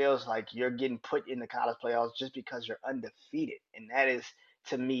just feels like you're getting put in the college playoffs just because you're undefeated. And that is,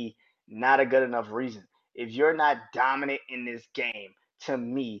 to me, not a good enough reason. If you're not dominant in this game, to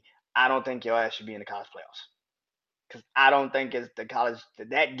me, I don't think your ass should be in the college playoffs. Because I don't think it's the college,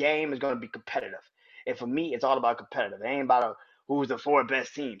 that game is going to be competitive. And for me, it's all about competitive. It ain't about who's the 4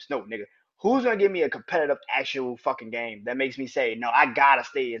 best teams. No, nigga. Who's going to give me a competitive, actual fucking game that makes me say, no, I got to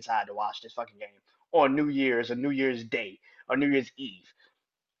stay inside to watch this fucking game on New Year's or New Year's Day or New Year's Eve?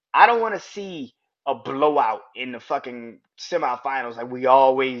 I don't want to see a blowout in the fucking semifinals like we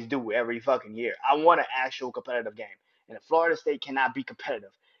always do every fucking year. I want an actual competitive game. And if Florida State cannot be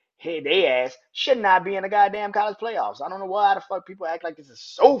competitive, hey, they ass should not be in the goddamn college playoffs. I don't know why the fuck people act like this is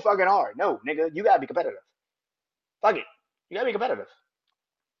so fucking hard. No, nigga, you gotta be competitive. Fuck it. You gotta be competitive.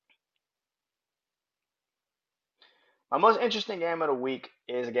 My most interesting game of the week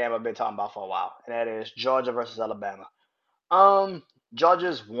is a game I've been talking about for a while, and that is Georgia versus Alabama. Um,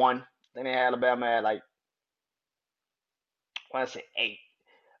 Georgia's won. Then they had Alabama at like I want to say 8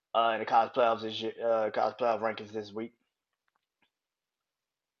 in the college playoffs this year, college playoff rankings this week.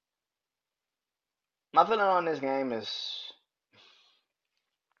 My feeling on this game is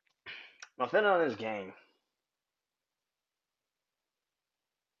my feeling on this game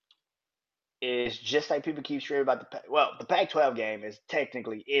is just like people keep screaming about the Pac-12 game is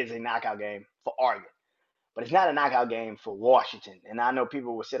technically is a knockout game for Oregon, but it's not a knockout game for Washington. And I know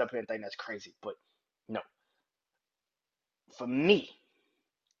people will sit up here and think that's crazy, but no, for me,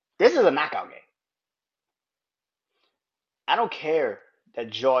 this is a knockout game. I don't care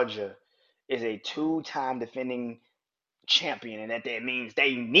that Georgia is a 2-time defending champion and that means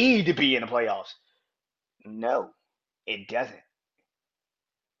they need to be in the playoffs. No, it doesn't.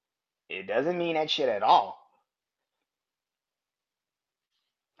 It doesn't mean that shit at all.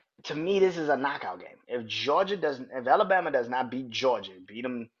 To me, this is a knockout game. If Alabama does not beat Georgia, beat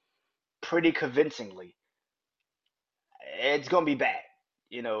them pretty convincingly, it's gonna be bad.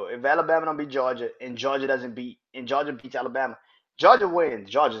 You know, if Alabama don't beat Georgia and Georgia beats Alabama, Georgia wins,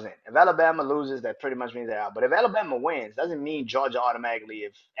 Georgia's in. If Alabama loses, that pretty much means they're out. But if Alabama wins, doesn't mean Georgia automatically,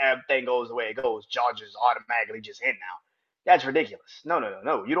 if everything goes the way it goes, Georgia's automatically just in now. That's ridiculous. No, no, no,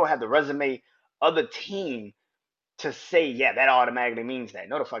 no. You don't have the resume of the team to say, yeah, that automatically means that.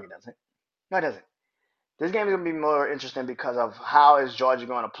 No, the fuck it doesn't. No, it doesn't. This game is going to be more interesting because of how is Georgia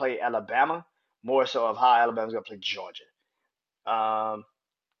going to play Alabama, more so of how Alabama's going to play Georgia. Um,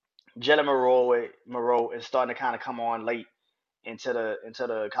 Jalen Moreau is starting to kind of come on late into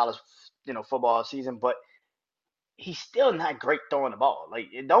the college football season, but he's still not great throwing the ball. Like,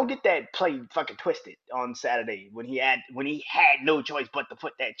 don't get that play fucking twisted on Saturday when he had no choice but to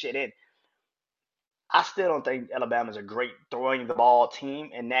put that shit in. I still don't think Alabama's a great throwing the ball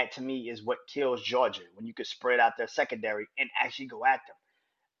team, and that to me is what kills Georgia when you could spread out their secondary and actually go at them.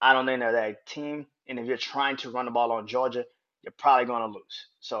 I don't think they're that team, and if you're trying to run the ball on Georgia, you're probably going to lose.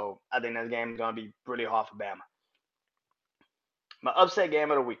 So I think this game is going to be really hard for Bama. My upset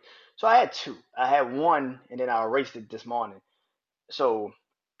game of the week. So I had two. I had one, and then I erased it this morning. So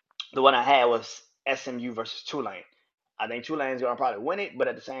the one I had was SMU versus Tulane. I think Tulane's gonna probably win it, but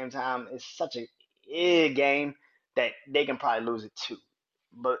at the same time, it's such a game that they can probably lose it too.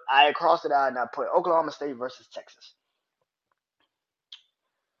 But I crossed it out and I put Oklahoma State versus Texas.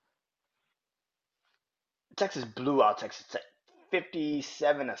 Texas blew out Texas Tech,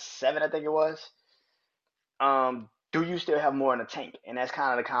 57-7, I think it was. Do you still have more in the tank? And that's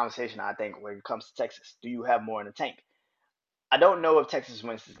kind of the conversation I think when it comes to Texas. Do you have more in the tank? I don't know if Texas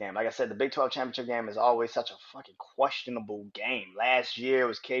wins this game. Like I said, the Big 12 championship game is always such a fucking questionable game. Last year it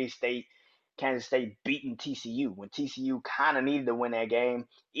was K State, Kansas State beating TCU when TCU kind of needed to win that game,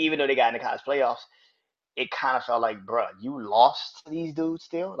 even though they got in the college playoffs. It kind of felt like, bruh, you lost to these dudes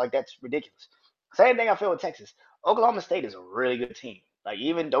still? Like, that's ridiculous. Same thing I feel with Texas. Oklahoma State is a really good team. Like,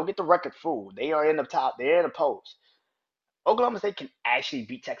 even don't get the record fooled. They are in the top. They're in the polls. Oklahoma State can actually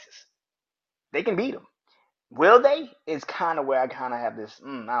beat Texas. They can beat them. Will they? Is kind of where I kind of have this. I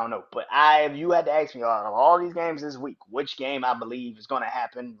don't know. But if you had to ask me out of all these games this week, which game I believe is going to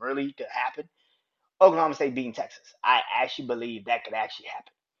happen, really could happen, Oklahoma State beating Texas. I actually believe that could actually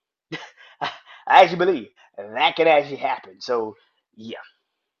happen. I actually believe that could actually happen. So, yeah.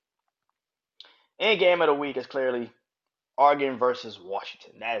 And game of the week is clearly Oregon versus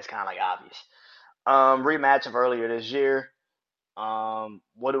Washington. That is kind of like obvious. Rematch of earlier this year.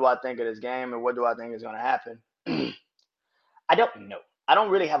 What do I think of this game and what do I think is going to happen? I don't know. I don't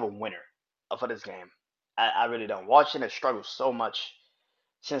really have a winner for this game. I really don't. Washington has struggled so much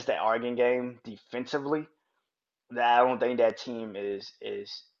since that Oregon game defensively that I don't think that team is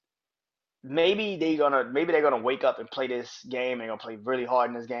maybe they're gonna wake up and play this game and gonna play really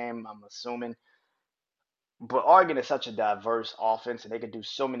hard in this game. I'm assuming, but Oregon is such a diverse offense and they can do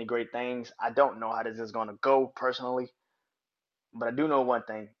so many great things. I don't know how this is gonna go personally, but I do know one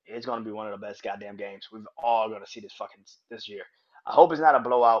thing: it's gonna be one of the best goddamn games we've all gonna see this year. I hope it's not a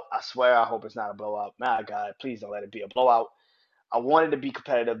blowout. I swear, I hope it's not a blowout. My God, please don't let it be a blowout. I wanted to be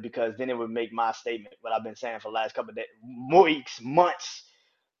competitive because then it would make my statement, what I've been saying for the last couple of days, weeks, months,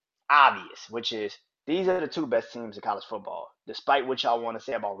 obvious, which is these are the two best teams in college football. Despite what y'all want to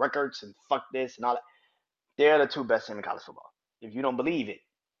say about records and fuck this and all that, they're the two best teams in college football. If you don't believe it,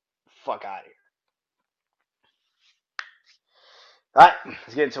 fuck out of here. All right,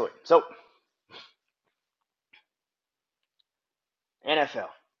 let's get into it. So, NFL.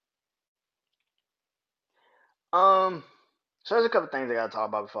 Um, so there's a couple things I gotta talk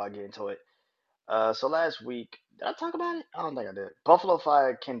about before I get into it. So last week, did I talk about it? I don't think I did. Buffalo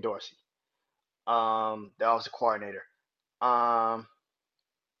fired Ken Dorsey, the offensive coordinator. Um,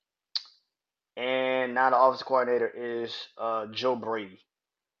 and now the offensive coordinator is Joe Brady,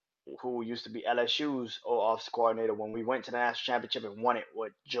 who used to be LSU's old offensive coordinator when we went to the national championship and won it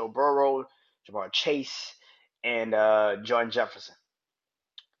with Joe Burrow, Jamar Chase, and Jordan Jefferson.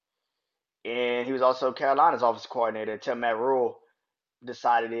 And he was also Carolina's offensive coordinator until Matt Rule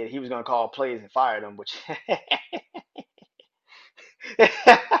decided that he was going to call plays and fire them, which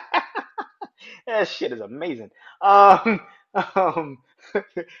that shit is amazing. Um, um,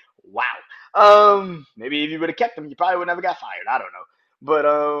 wow. Maybe if you would have kept him, you probably would never got fired. I don't know, but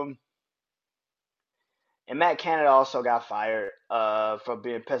and Matt Canada also got fired for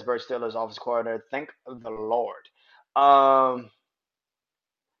being Pittsburgh Steelers offensive coordinator. Thank the Lord. Um,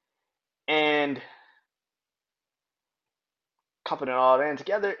 and company all that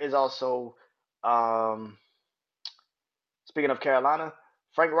together is also um, speaking of Carolina,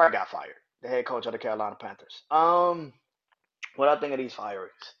 Frank Reich got fired, the head coach of the Carolina Panthers. What I think of these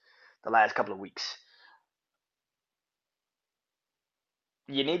firings the last couple of weeks,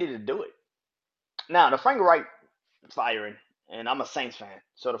 you needed to do it. Now the Frank Reich firing, and I'm a Saints fan,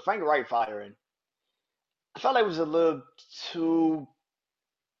 so the Frank Reich firing, I felt like it was a little too,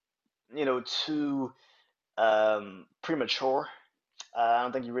 too premature. I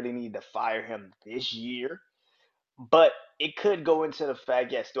don't think you really need to fire him this year. But it could go into the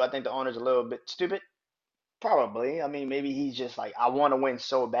fact, yes, do I think the owner's a little bit stupid? Probably. I mean, maybe he's just like, I want to win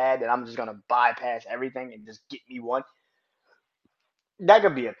so bad that I'm just going to bypass everything and just get me one. That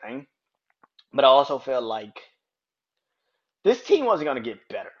could be a thing. But I also feel like this team wasn't going to get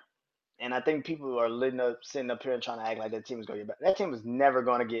better. And I think people are sitting up here and trying to act like that team was going to get better. That team was never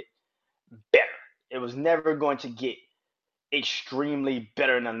going to get better. It was never going to get extremely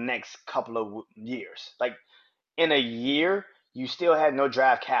better in the next couple of years. Like in a year, you still had no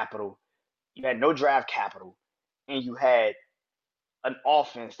draft capital. You had no draft capital, and you had an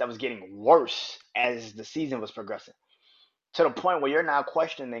offense that was getting worse as the season was progressing to the point where you're now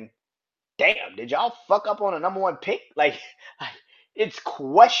questioning, damn, did y'all fuck up on a number one pick? Like it's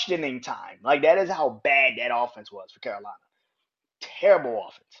questioning time. Like that is how bad that offense was for Carolina. Terrible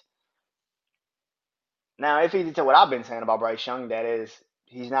offense. Now, if he's to what I've been saying about Bryce Young, that is,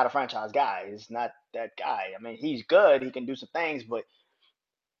 he's not a franchise guy. He's not that guy. I mean, he's good. He can do some things, but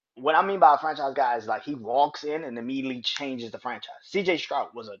what I mean by a franchise guy is like he walks in and immediately changes the franchise. CJ Stroud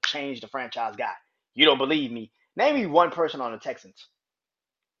was a change the franchise guy. You don't believe me? Name me one person on the Texans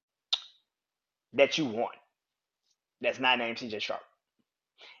that you want that's not named CJ Stroud.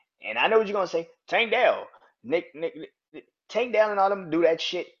 And I know what you're gonna say. Tank Dell, Tank Dell, and all them do that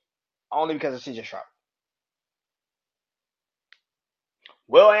shit only because of CJ Stroud.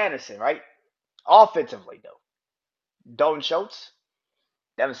 Will Anderson, right? Offensively though, Dalton Schultz,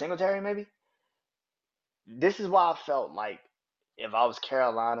 Devin Singletary, maybe. This is why I felt like if I was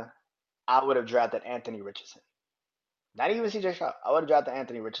Carolina, I would have drafted Anthony Richardson. Not even CJ Stroud. I would have drafted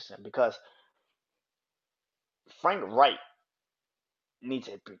Anthony Richardson because Frank Wright needs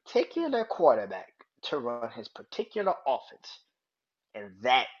a particular quarterback to run his particular offense. And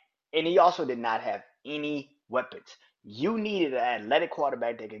that, and he also did not have any weapons. You needed an athletic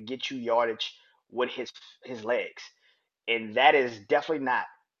quarterback that could get you yardage with his legs. And that is definitely not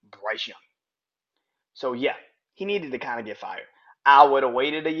Bryce Young. So yeah, he needed to kind of get fired. I would have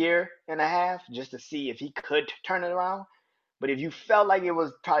waited a year and a half just to see if he could turn it around. But if you felt like it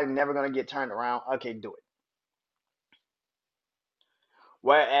was probably never going to get turned around, okay, do it.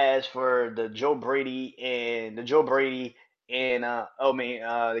 Whereas for the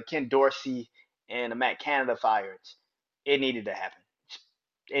Ken Dorsey and the Matt Canada fires, it needed to happen.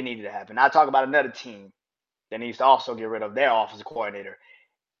 It needed to happen. I talk about another team that needs to also get rid of their offensive coordinator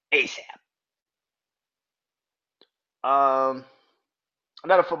ASAP. Um,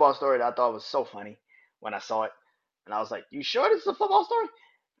 Another football story that I thought was so funny when I saw it, and I was like, "You sure this is a football story?"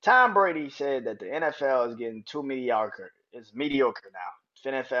 Tom Brady said that the NFL is getting too mediocre. It's mediocre now. The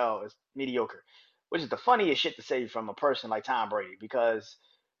NFL is mediocre, which is the funniest shit to say from a person like Tom Brady because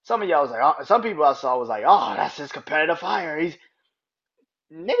some of y'all was like, some people I saw was like, "Oh, that's his competitive fire." He's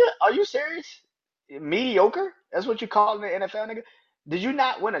nigga, are you serious? Mediocre? That's what you call in the NFL, nigga? Did you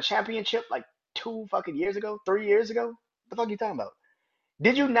not win a championship like 2 fucking years ago, 3 years ago? The fuck you talking about?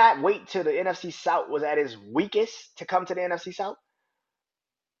 Did you not wait till the NFC South was at its weakest to come to the NFC South?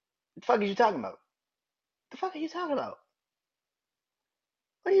 The fuck are you talking about? The fuck are you talking about?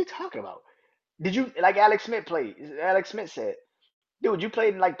 What are you talking about? Did you like Alex Smith played? Alex Smith said, "Dude, you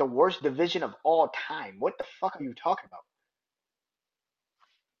played in like the worst division of all time. What the fuck are you talking about?"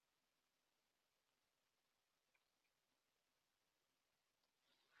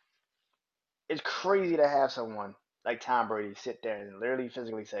 It's crazy to have someone like Tom Brady sit there and literally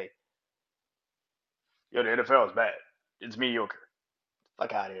physically say, "Yo, the NFL is bad. It's mediocre."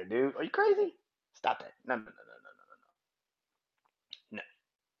 Fuck out of here, dude. Are you crazy? Stop that. No, no, no, no, no,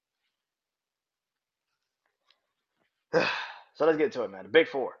 no, no. So let's get to it, man. The big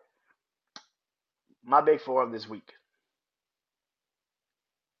four. My big four of this week.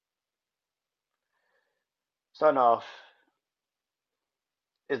 Starting off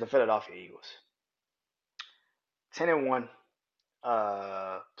is the Philadelphia Eagles. 10-1.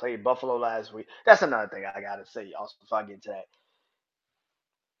 Played Buffalo last week. That's another thing I gotta say also before I get into that.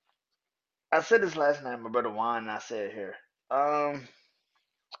 I said this last night, my brother Juan, and I said it here. Um,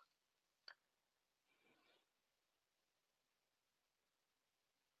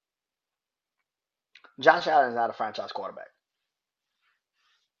 Josh Allen is not a franchise quarterback.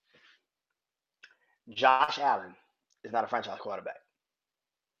 Josh Allen is not a franchise quarterback.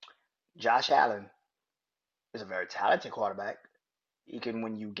 Josh Allen is a very talented quarterback. He can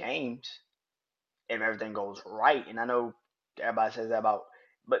win you games if everything goes right. And I know everybody says that about,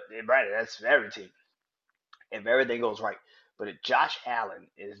 but Brandon, that's every team. If everything goes right. But if Josh Allen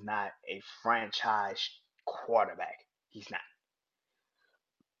is not a franchise quarterback. He's not.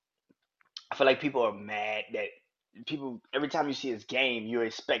 I feel like people are mad that people every time you see his game, you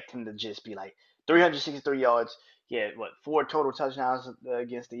expect him to just be like 363 yards. He had, 4 total touchdowns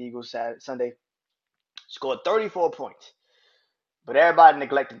against the Eagles Sunday. Scored 34 points. But everybody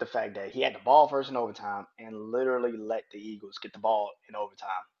neglected the fact that he had the ball first in overtime and literally let the Eagles get the ball in overtime,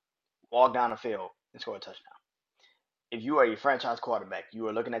 walk down the field, and score a touchdown. If you are a franchise quarterback, you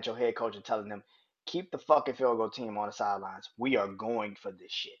are looking at your head coach and telling them, keep the fucking field goal team on the sidelines. We are going for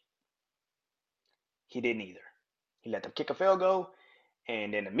this shit. He didn't either. He let them kick a field goal,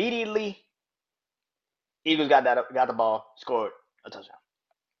 and then immediately, Eagles got the ball, scored a touchdown.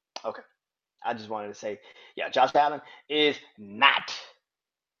 Okay. I just wanted to say, yeah, Josh Allen is not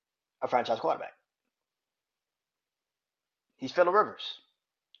a franchise quarterback. He's Phillip Rivers.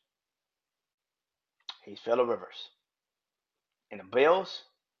 He's Phillip Rivers. And the Bills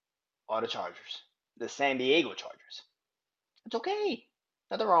are the Chargers, the San Diego Chargers. It's okay.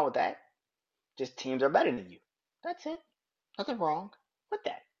 Nothing wrong with that. Just teams are better than you. That's it. Nothing wrong with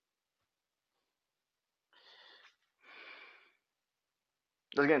that.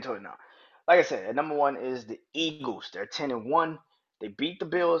 Let's get into it now. Like I said, at number one is the Eagles. They're 10-1. They beat the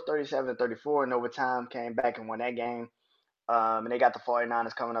Bills 37-34 in overtime, came back and won that game. And they got the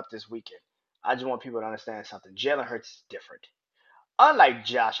 49ers coming up this weekend. I just want people to understand something. Jalen Hurts is different. Unlike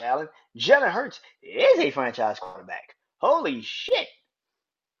Josh Allen, Jalen Hurts is a franchise quarterback. Holy shit.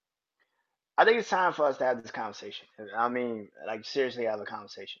 I think it's time for us to have this conversation. I mean, like, seriously have a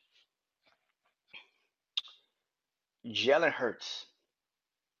conversation. Jalen Hurts,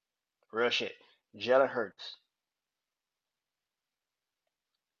 real shit. Jalen Hurts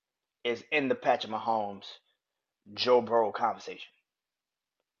is in the Patrick Mahomes, Joe Burrow conversation.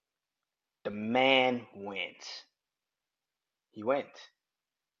 The man wins. He wins.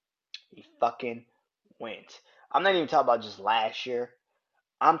 He fucking wins. I'm not even talking about just last year.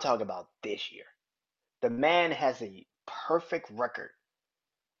 I'm talking about this year. The man has a perfect record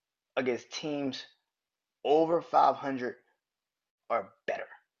against teams over 500 or better.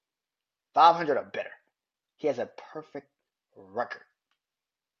 500 or better. He has a perfect record.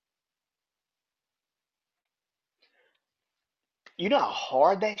 You know how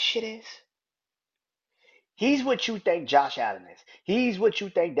hard that shit is? He's what you think Josh Allen is. He's what you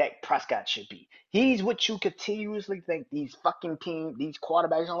think Dak Prescott should be. He's what you continuously think these fucking these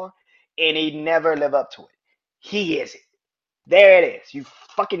quarterbacks are, and they never live up to it. He is it. There it is. You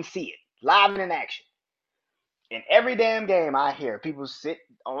fucking see it. Live and in action. In every damn game I hear people sit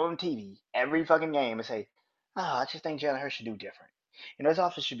on TV every fucking game and say, I just think Jalen Hurts should do different. And his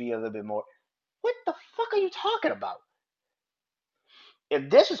offense should be a little bit more. What the fuck are you talking about?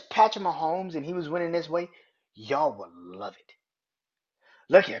 If this was Patrick Mahomes and he was winning this way, y'all would love it.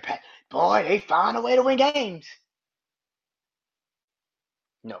 Look here, Pat. Boy, they found a way to win games.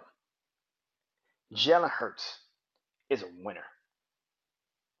 No. Jalen Hurts is a winner.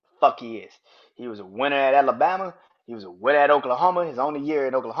 Fuck he is. He was a winner at Alabama. He was a winner at Oklahoma. His only year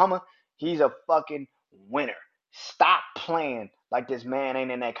in Oklahoma. He's a fucking winner. Stop playing like this man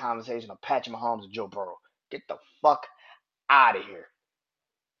ain't in that conversation of Patrick Mahomes and Joe Burrow. Get the fuck out of here.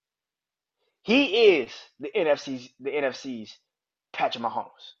 He is the NFC's Patrick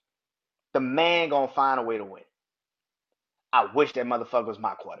Mahomes. The man gonna find a way to win. I wish that motherfucker was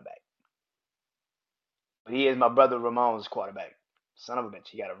my quarterback. But he is my brother Ramon's quarterback. Son of a bitch.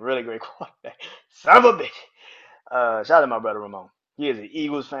 He got a really great quarterback. Son of a bitch. Shout out to my brother Ramon. He is an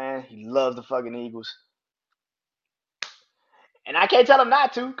Eagles fan. He loves the fucking Eagles. And I can't tell him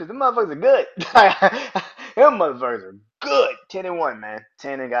not to, because the motherfuckers are good. Them motherfuckers are good. 10-1, man.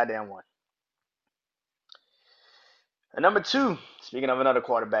 10 and goddamn 1. And number two, speaking of another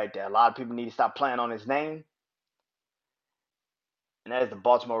quarterback that a lot of people need to stop playing on his name, and that is the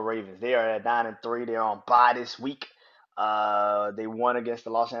Baltimore Ravens. They are at 9-3. They're on bye this week. They won against the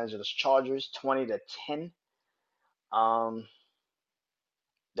Los Angeles Chargers, 20-10.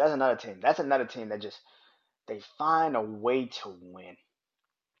 That's another team. That's another team that just they find a way to win.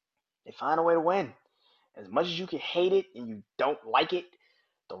 They find a way to win. As much as you can hate it and you don't like it,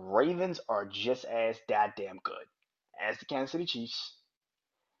 the Ravens are just as goddamn good as the Kansas City Chiefs,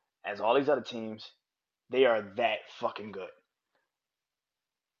 as all these other teams. They are that fucking good.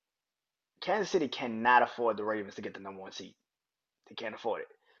 Kansas City cannot afford the Ravens to get the number one seed. They can't afford it.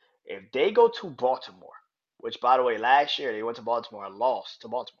 If they go to Baltimore, which by the way, last year they went to Baltimore and lost to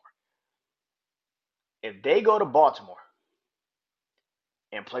Baltimore. If they go to Baltimore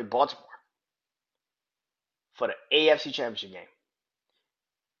and play Baltimore for the AFC Championship game,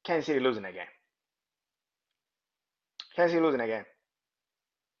 Kansas City losing that game. Kansas City losing that game.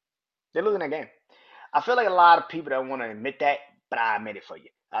 They're losing that game. I feel like a lot of people don't want to admit that, but I admit it for you.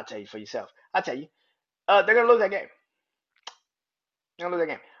 I'll tell you for yourself. I'll tell you. They're going to lose that game. They're going to lose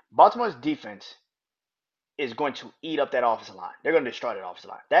that game. Baltimore's defense is going to eat up that offensive line. They're going to destroy that offensive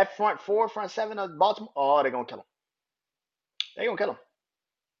line. That front four, front seven of Baltimore, oh, they're going to kill them. They're going to kill them.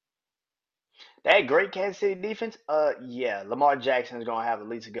 That great Kansas City defense, yeah, Lamar Jackson is going to have at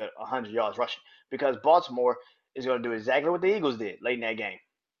least a good 100 yards rushing because Baltimore is going to do exactly what the Eagles did late in that game.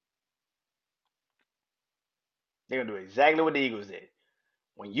 They're going to do exactly what the Eagles did.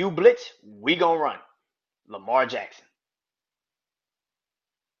 When you blitz, we going to run. Lamar Jackson.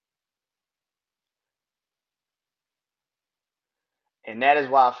 And that is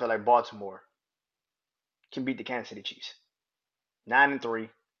why I feel like Baltimore can beat the Kansas City Chiefs. 9-3.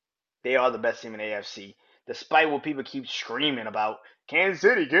 They are the best team in the AFC. Despite what people keep screaming about Kansas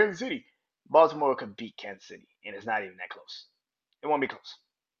City, Kansas City. Baltimore could beat Kansas City, and it's not even that close. It won't be close.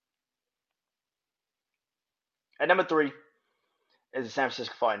 At number 3 is the San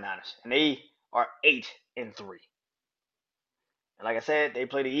Francisco 49ers, and they are 8-3. And like I said, they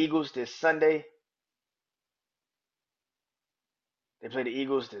play the Eagles this Sunday. They play the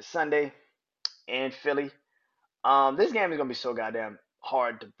Eagles this Sunday in Philly. This game is gonna be so goddamn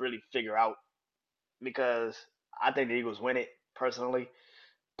hard to really figure out because I think the Eagles win it personally,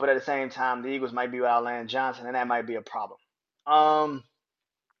 but at the same time, the Eagles might be without Landon Johnson, and that might be a problem. Um,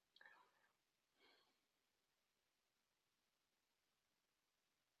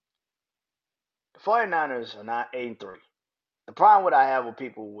 the 49ers are not 8-3. The problem what I have with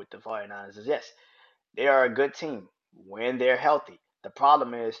people with the 49ers is yes, they are a good team when they're healthy. The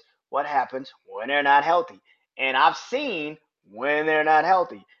problem is what happens when they're not healthy. And I've seen when they're not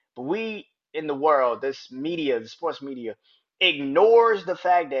healthy. But we in the world, this media, the sports media, ignores the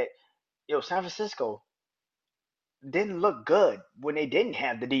fact that San Francisco didn't look good when they didn't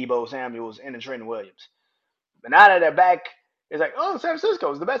have the Debo Samuels and the Trent Williams. But now that they're back, it's like, oh, San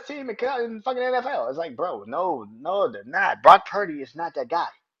Francisco is the best team in fucking NFL. It's like, bro, no, they're not. Brock Purdy is not that guy.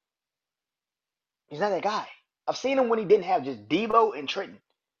 He's not that guy. I've seen him when he didn't have just Debo and Trenton.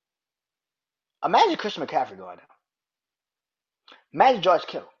 Imagine Christian McCaffrey going down. Imagine George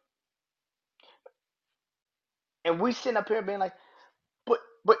Kittle. And we sitting up here being like, but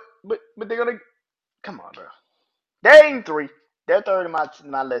they're gonna come on, bro. They're 8-3. They're third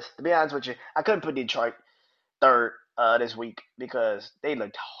in my list. To be honest with you, I couldn't put Detroit third this week because they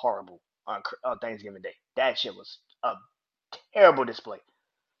looked horrible on Thanksgiving Day. That shit was a terrible display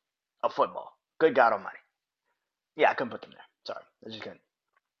of football. Good God Almighty. Yeah, I couldn't put them there. Sorry, I just couldn't.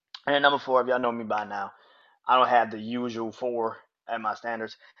 And then number 4, if y'all know me by now, I don't have the usual 4 at my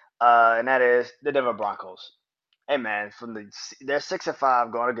standards, and that is the Denver Broncos. Hey man, they're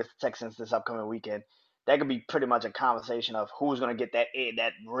 6-5 going against the Texans this upcoming weekend. That could be pretty much a conversation of who's going to get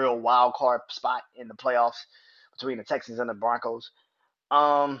that real wild card spot in the playoffs between the Texans and the Broncos.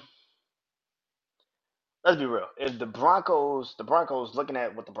 Um, let's be real. If the Broncos, looking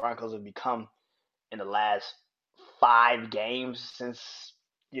at what the Broncos have become in the last 5 games since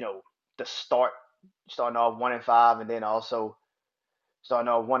the starting off 1-5, and then also starting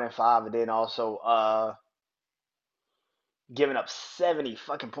off 1-5, and then also giving up 70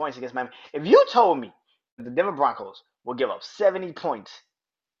 fucking points against Miami. If you told me the Denver Broncos will give up 70 points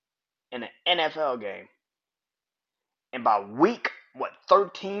in an NFL game, and by week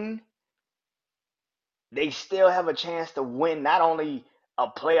 13, they still have a chance to win not only a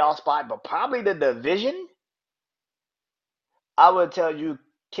playoff spot but probably the division, I would tell you,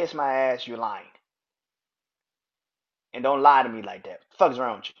 kiss my ass, you're lying. And don't lie to me like that. What the fuck's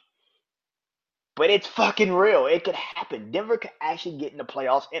wrong with you? But it's fucking real. It could happen. Denver could actually get in the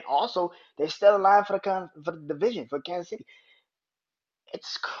playoffs, and also they're still alive for the division for Kansas City.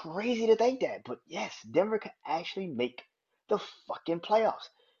 It's crazy to think that, but yes, Denver could actually make the fucking playoffs.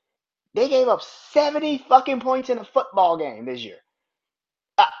 They gave up 70 fucking points in a football game this year.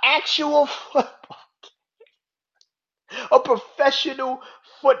 An actual football, a professional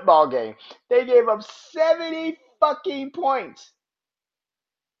football game. They gave up 70 fucking points,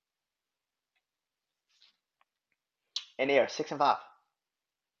 and they are 6-5.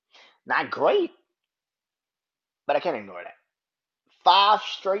 Not great, but I can't ignore that. 5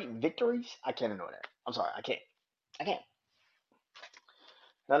 straight victories. I can't ignore that. I'm sorry, I can't. I can't.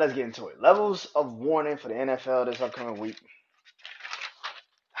 Now let's get into it. Levels of warning for the NFL this upcoming week.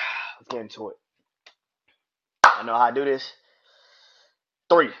 Let's get into it. I know how I do this.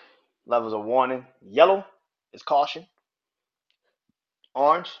 3 levels of warning. Yellow is caution.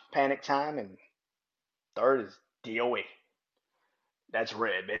 Orange, panic time. And third is DOA. That's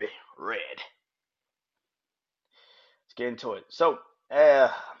red, baby. Red. Let's get into it. So,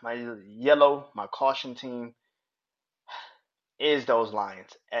 my yellow, my caution team is those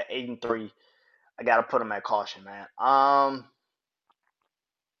Lions at 8-3. I gotta put them at caution, man.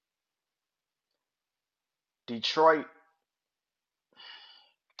 Detroit,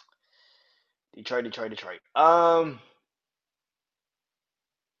 Detroit.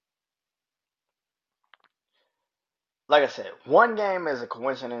 Like I said, one game is a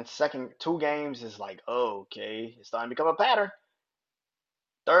coincidence. Second, two games is like, oh, okay, it's starting to become a pattern.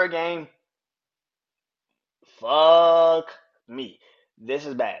 Third game, fuck me, this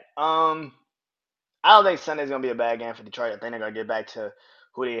is bad. I don't think Sunday's gonna be a bad game for Detroit. I think they're gonna get back to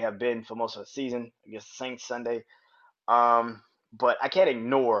who they have been for most of the season against the Saints Sunday. Um, but I can't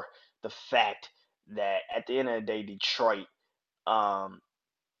ignore the fact that at the end of the day, Detroit um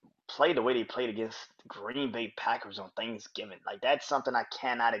played the way they played against the Green Bay Packers on Thanksgiving. Like that's something I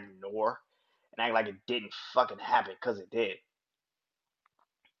cannot ignore and act like it didn't fucking happen because it did.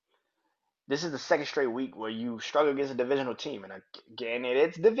 This is the second straight week where you struggle against a divisional team, and again,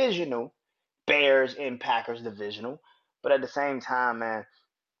 it's divisional. Bears and Packers divisional, but at the same time, man,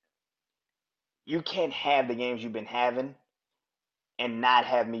 you can't have the games you've been having and not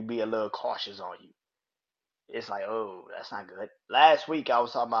have me be a little cautious on you. It's like, oh, that's not good. Last week I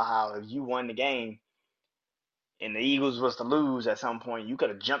was talking about how if you won the game and the Eagles was to lose at some point, you could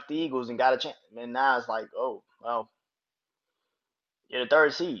have jumped the Eagles and got a chance. And now it's like, oh, well, you're the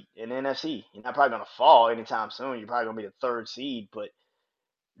third seed in the NFC. You're not probably gonna fall anytime soon. You're probably gonna be the third seed, but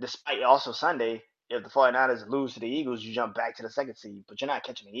despite also Sunday, if the 49ers lose to the Eagles, you jump back to the second seed, but you're not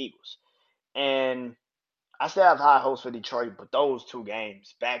catching the Eagles. And I still have high hopes for Detroit, but those two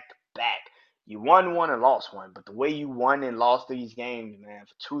games back to back, you won one and lost one. But the way you won and lost these games, man,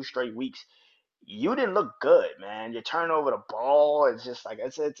 for 2 straight weeks, you didn't look good, man. You turn over the ball. It's just like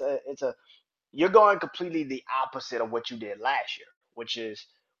it's a you're going completely the opposite of what you did last year, which is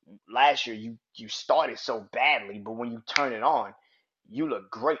last year you started so badly, but when you turn it on, you look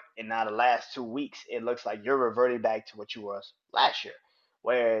great. And now the last 2 weeks, it looks like you're reverting back to what you was last year.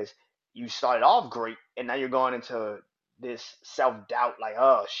 Whereas you started off great, and now you're going into this self doubt, like,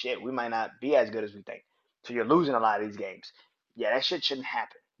 oh shit, we might not be as good as we think. So you're losing a lot of these games. Yeah, that shit shouldn't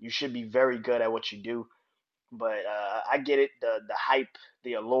happen. You should be very good at what you do. But I get it, the hype,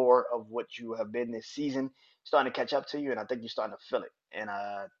 the allure of what you have been this season starting to catch up to you, and I think you're starting to feel it. And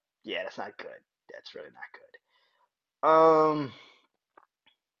yeah, that's not good. That's really not good.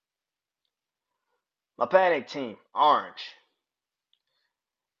 My panic team, Orange,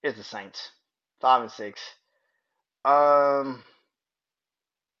 is the Saints, 5-6. Um,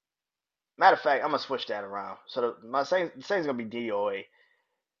 Matter of fact, I'm gonna switch that around. So my Saints gonna be DOA,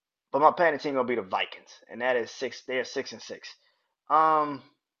 but my panic team gonna be the Vikings, and that is six. They're 6-6. Um,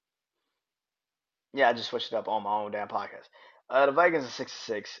 Yeah, I just switched it up on my own damn podcast. The Vikings are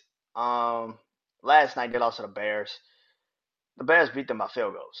 6-6. Um, Last night they lost to the Bears. The Bears beat them by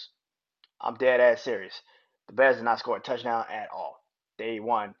field goals. I'm dead ass serious. The Bears did not score a touchdown at all. They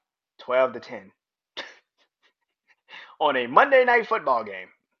won 12-10 on a Monday night football game.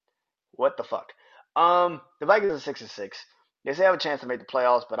 What the fuck? The Vikings are 6-6. They say have a chance to make the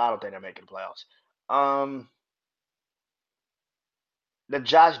playoffs, but I don't think they're making the playoffs. Um, the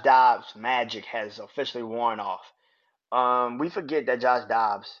Josh Dobbs magic has officially worn off. We forget that Josh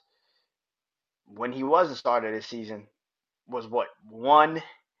Dobbs, when he was the starter this season, was what 1-8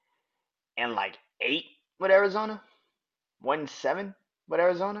 with Arizona, 1-7 with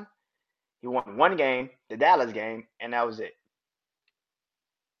Arizona. He won one game, the Dallas game, and that was it.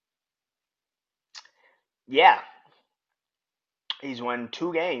 Yeah, he's won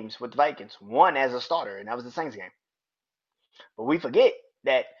two games with the Vikings, one as a starter, and that was the Saints game. But we forget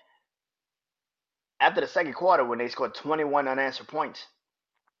that after the second quarter, when they scored 21 unanswered points,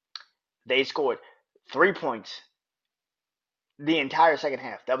 they scored 3 points the entire second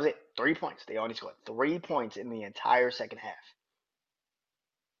half. That was it. 3 points. They only scored 3 points in the entire second half.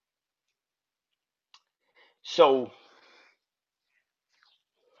 So,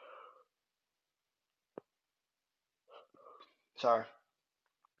 sorry,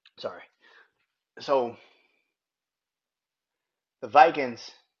 sorry. So the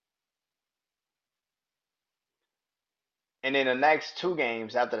Vikings, and in the next two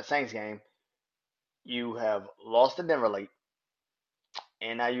games after the Saints game, you have lost to Denver late,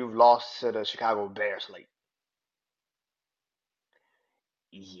 and now you've lost to the Chicago Bears late.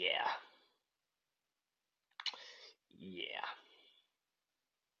 Yeah, yeah,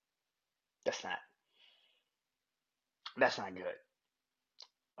 that's not that's not good.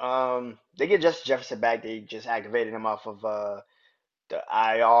 They get Justin Jefferson back. They just activated him off of the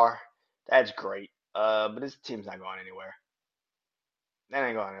IR. That's great. But this team's not going anywhere. They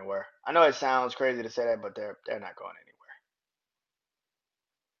ain't going anywhere. I know it sounds crazy to say that, but they're not going anywhere.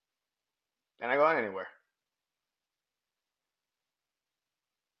 They're not going anywhere.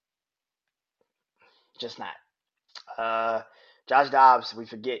 Just not. Uh, Josh Dobbs, we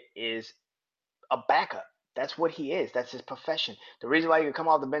forget, is a backup. That's what he is. That's his profession. The reason why he can come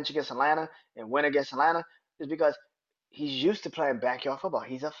off the bench against Atlanta and win against Atlanta is because he's used to playing backyard football.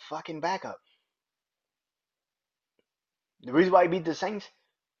 He's a fucking backup. The reason why he beat the Saints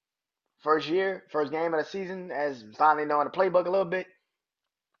first year, first game of the season, as finally knowing the playbook a little bit.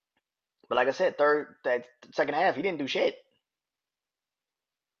 But like I said, that second half, he didn't do shit.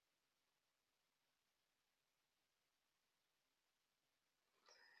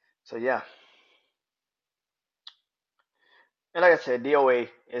 So yeah, and like I said, DOA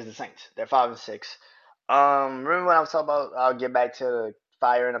is the Saints. They're 5-6. Remember when I was talking about? I'll get back to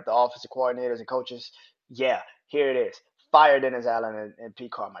firing up the offensive coordinators and coaches. Yeah, here it is. Fire Dennis Allen and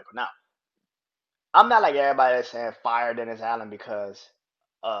Pete Carmichael. Now, I'm not like everybody that's saying fire Dennis Allen because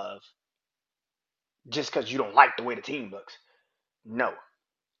of just because you don't like the way the team looks. No,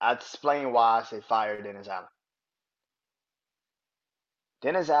 I'll explain why I say fire Dennis Allen.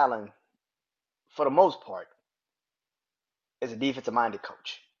 Dennis Allen, for the most part, is a defensive minded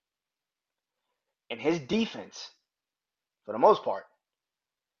coach. And his defense, for the most part,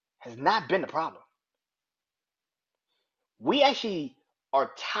 has not been the problem. We actually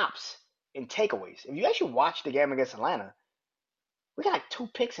are tops in takeaways. If you actually watch the game against Atlanta, we got like 2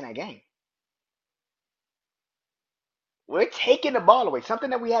 picks in that game. We're taking the ball away.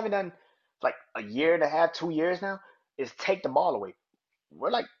 Something that we haven't done for like a year and a half, 2 years now, is take the ball away. We're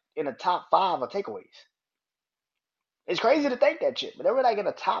like in the top 5 of takeaways. It's crazy to think that shit, but they were like in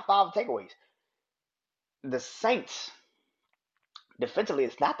the top 5 of takeaways. The Saints, defensively,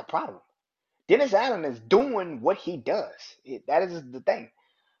 it's not the problem. Dennis Allen is doing what he does. That is the thing.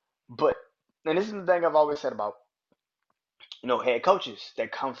 But, and this is the thing I've always said about, head coaches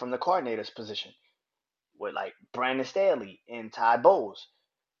that come from the coordinator's position with like Brandon Staley and Todd Bowles.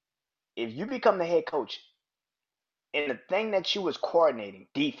 If you become the head coach and the thing that you was coordinating,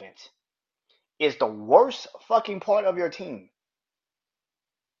 defense, is the worst fucking part of your team,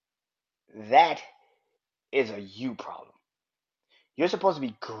 that is a you problem. You're supposed to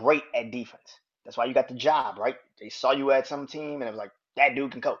be great at defense. That's why you got the job, right? They saw you at some team and it was like, that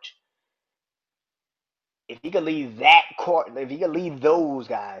dude can coach. If he could leave that court, if he could leave those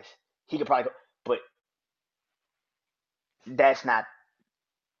guys, he could probably go. But that's not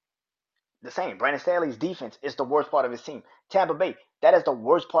the same. Brandon Staley's defense is the worst part of his team. Tampa Bay, that is the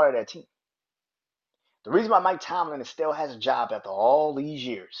worst part of their team. The reason why Mike Tomlin still has a job after all these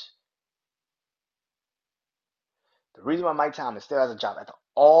years, the reason why Mike Tomlin still has a job after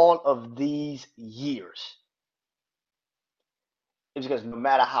all of these years is because no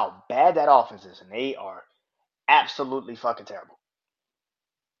matter how bad that offense is, and they are absolutely fucking terrible,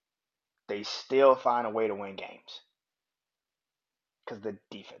 they still find a way to win games. Because the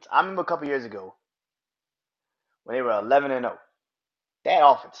defense. I remember a couple years ago when they were 11-0. That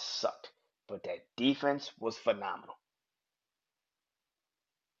offense sucked, but that defense was phenomenal.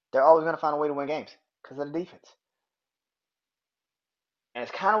 They're always going to find a way to win games because of the defense. And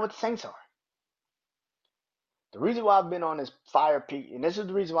it's kind of what the Saints are. The reason why I've been on this fire peak, and this is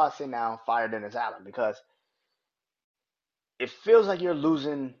the reason why I say now fire Dennis Allen, because it feels like you're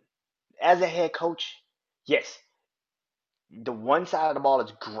losing as a head coach. Yes, the one side of the ball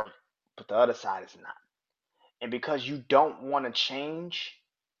is great, but the other side is not. And because you don't want to change,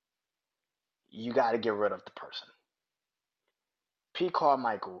 you got to get rid of the person. Pete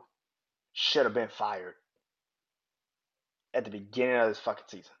Carmichael should have been fired at the beginning of this fucking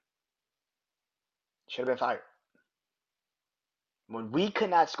season. Should have been fired. When we could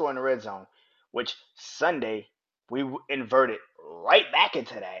not score in the red zone, which Sunday we inverted right back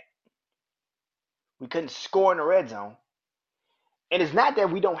into that. We couldn't score in the red zone. And it's not that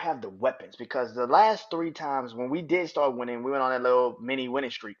we don't have the weapons, because the last 3 times when we did start winning, we went on that little mini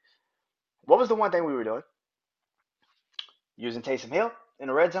winning streak. What was the one thing we were doing? Using Taysom Hill in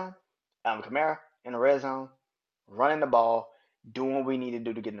the red zone, Alvin Kamara in the red zone, running the ball, doing what we need to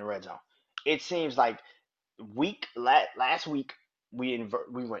do to get in the red zone. It seems like last week we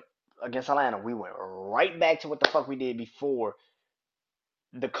went against Atlanta. We went right back to what the fuck we did before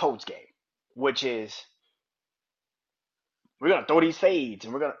the Colts game, which is we're gonna throw these fades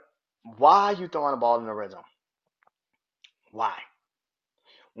and we're gonna. Why are you throwing the ball in the red zone? Why?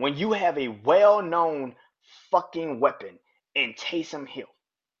 When you have a well-known fucking weapon in Taysom Hill,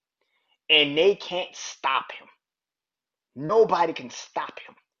 and they can't stop him. Nobody can stop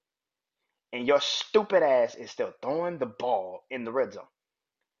him. And your stupid ass is still throwing the ball in the red zone.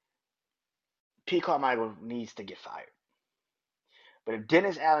 Pete Carmichael needs to get fired. But if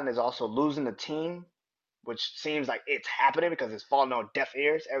Dennis Allen is also losing the team, which seems like it's happening because it's falling on deaf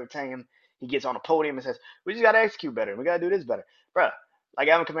ears every time He gets on the podium and says, "We just got to execute better. We got to do this better, bruh." Like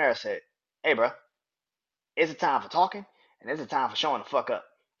Alvin Kamara said, "Hey, bruh, it's a time for talking and it's a time for showing the fuck up.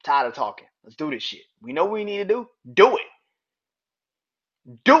 Tired of talking. Let's do this shit. We know what we need to do. Do it.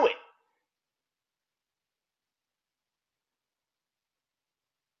 Do it."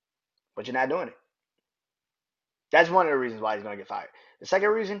 But you're not doing it. That's one of the reasons why he's going to get fired. The second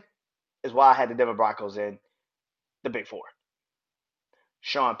reason is why I had the Denver Broncos in the Big Four.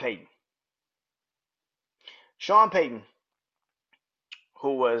 Sean Payton. Sean Payton,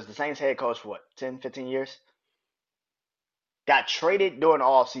 who was the Saints head coach for what, 10, 15 years, got traded during the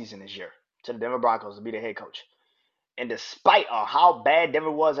offseason this year to the Denver Broncos to be the head coach. And despite how bad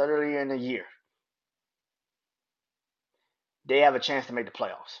Denver was earlier in the year, they have a chance to make the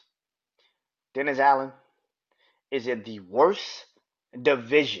playoffs. Dennis Allen is in the worst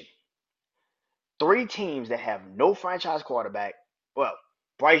division. 3 teams that have no franchise quarterback. Well,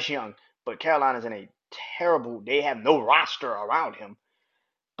 Bryce Young, but Carolina's in a terrible, they have no roster around him.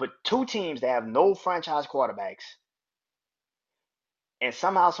 But 2 teams that have no franchise quarterbacks, and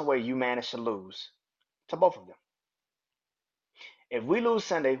somehow, some way, you manage to lose to both of them. If we lose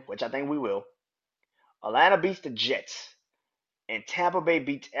Sunday, which I think we will, Atlanta beats the Jets, and Tampa Bay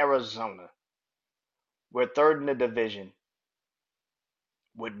beats Arizona, we're third in the division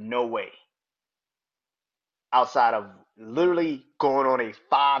with no way outside of literally going on a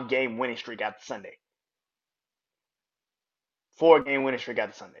 5-game winning streak after Sunday. 4-game winning streak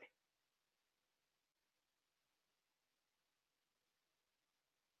after Sunday.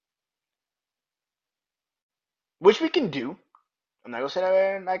 Which we can do. I'm not gonna say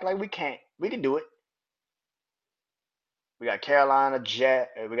that like we can't. We can do it. We got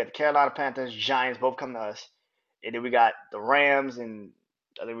we got the Carolina Panthers, Giants both come to us. And then we got the Rams, and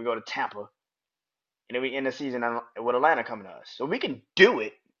I think we go to Tampa. And then we end the season with Atlanta coming to us. So we can do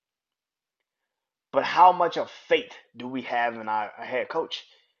it. But how much of faith do we have in our head coach?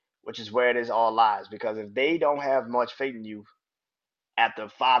 Which is where it is all lies. Because if they don't have much faith in you after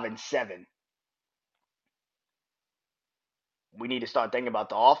 5-7, we need to start thinking about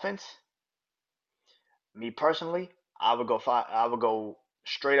the offense. Me personally, I would go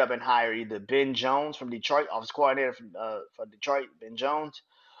straight up and hire either Ben Jones from Detroit, offensive coordinator for Detroit, Ben Jones,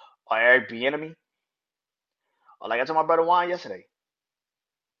 or Eric Bieniemy. Or like I told my brother Juan yesterday,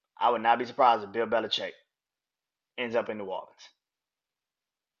 I would not be surprised if Bill Belichick ends up in New Orleans.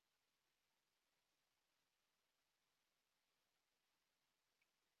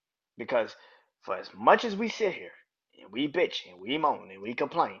 Because for as much as we sit here and we bitch and we moan and we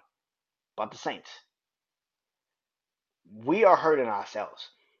complain about the Saints, we are hurting ourselves.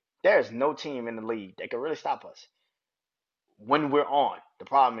 There is no team in the league that can really stop us when we're on. The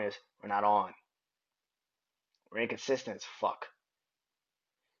problem is we're not on. We're inconsistent as fuck.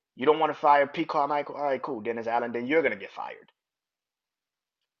 You don't want to fire Pete Carmichael? All right, cool. Dennis Allen, then you're gonna get fired.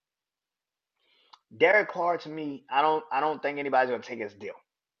 Derek Carr, to me, I don't think anybody's gonna take his deal.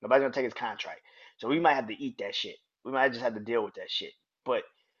 Nobody's gonna take his contract. So we might have to eat that shit. We might just have to deal with that shit. But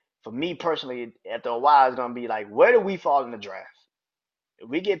for me personally, after a while, it's gonna be like, where do we fall in the draft? If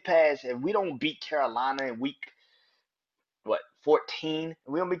we don't beat Carolina in week 14, if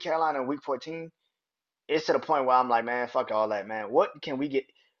we don't beat Carolina in week 14, it's to the point where I'm like, man, fuck all that, man. What can we get?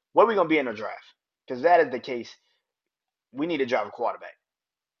 What are we gonna be in the draft? Because that is the case. We need to drive a quarterback.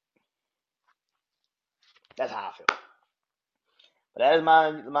 That's how I feel. But that is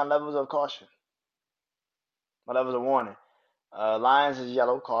my levels of caution. My levels of warning. Lions is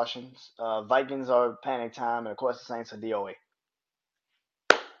yellow, cautions. Vikings are panic time, and of course the Saints are DOA.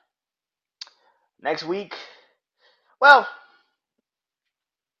 Next week, well,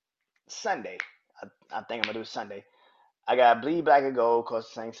 Sunday. I think I'm gonna do Sunday. I got Bleed Black and Gold, of course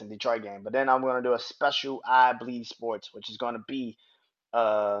the Saints and Detroit game. But then I'm gonna do a special I Bleed Sports, which is gonna be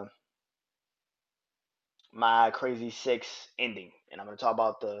uh my Crazy Six ending, and I'm gonna talk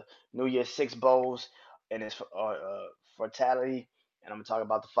about the New Year's Six bowls and its fatality, and I'm gonna talk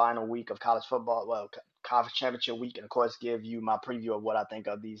about the final week of college football, well, conference championship week, and of course give you my preview of what I think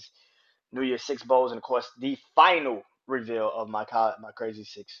of these New Year's Six bowls, and of course the final reveal of my Crazy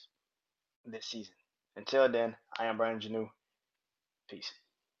Six this season. Until then, I am Brandon Janeau. Peace.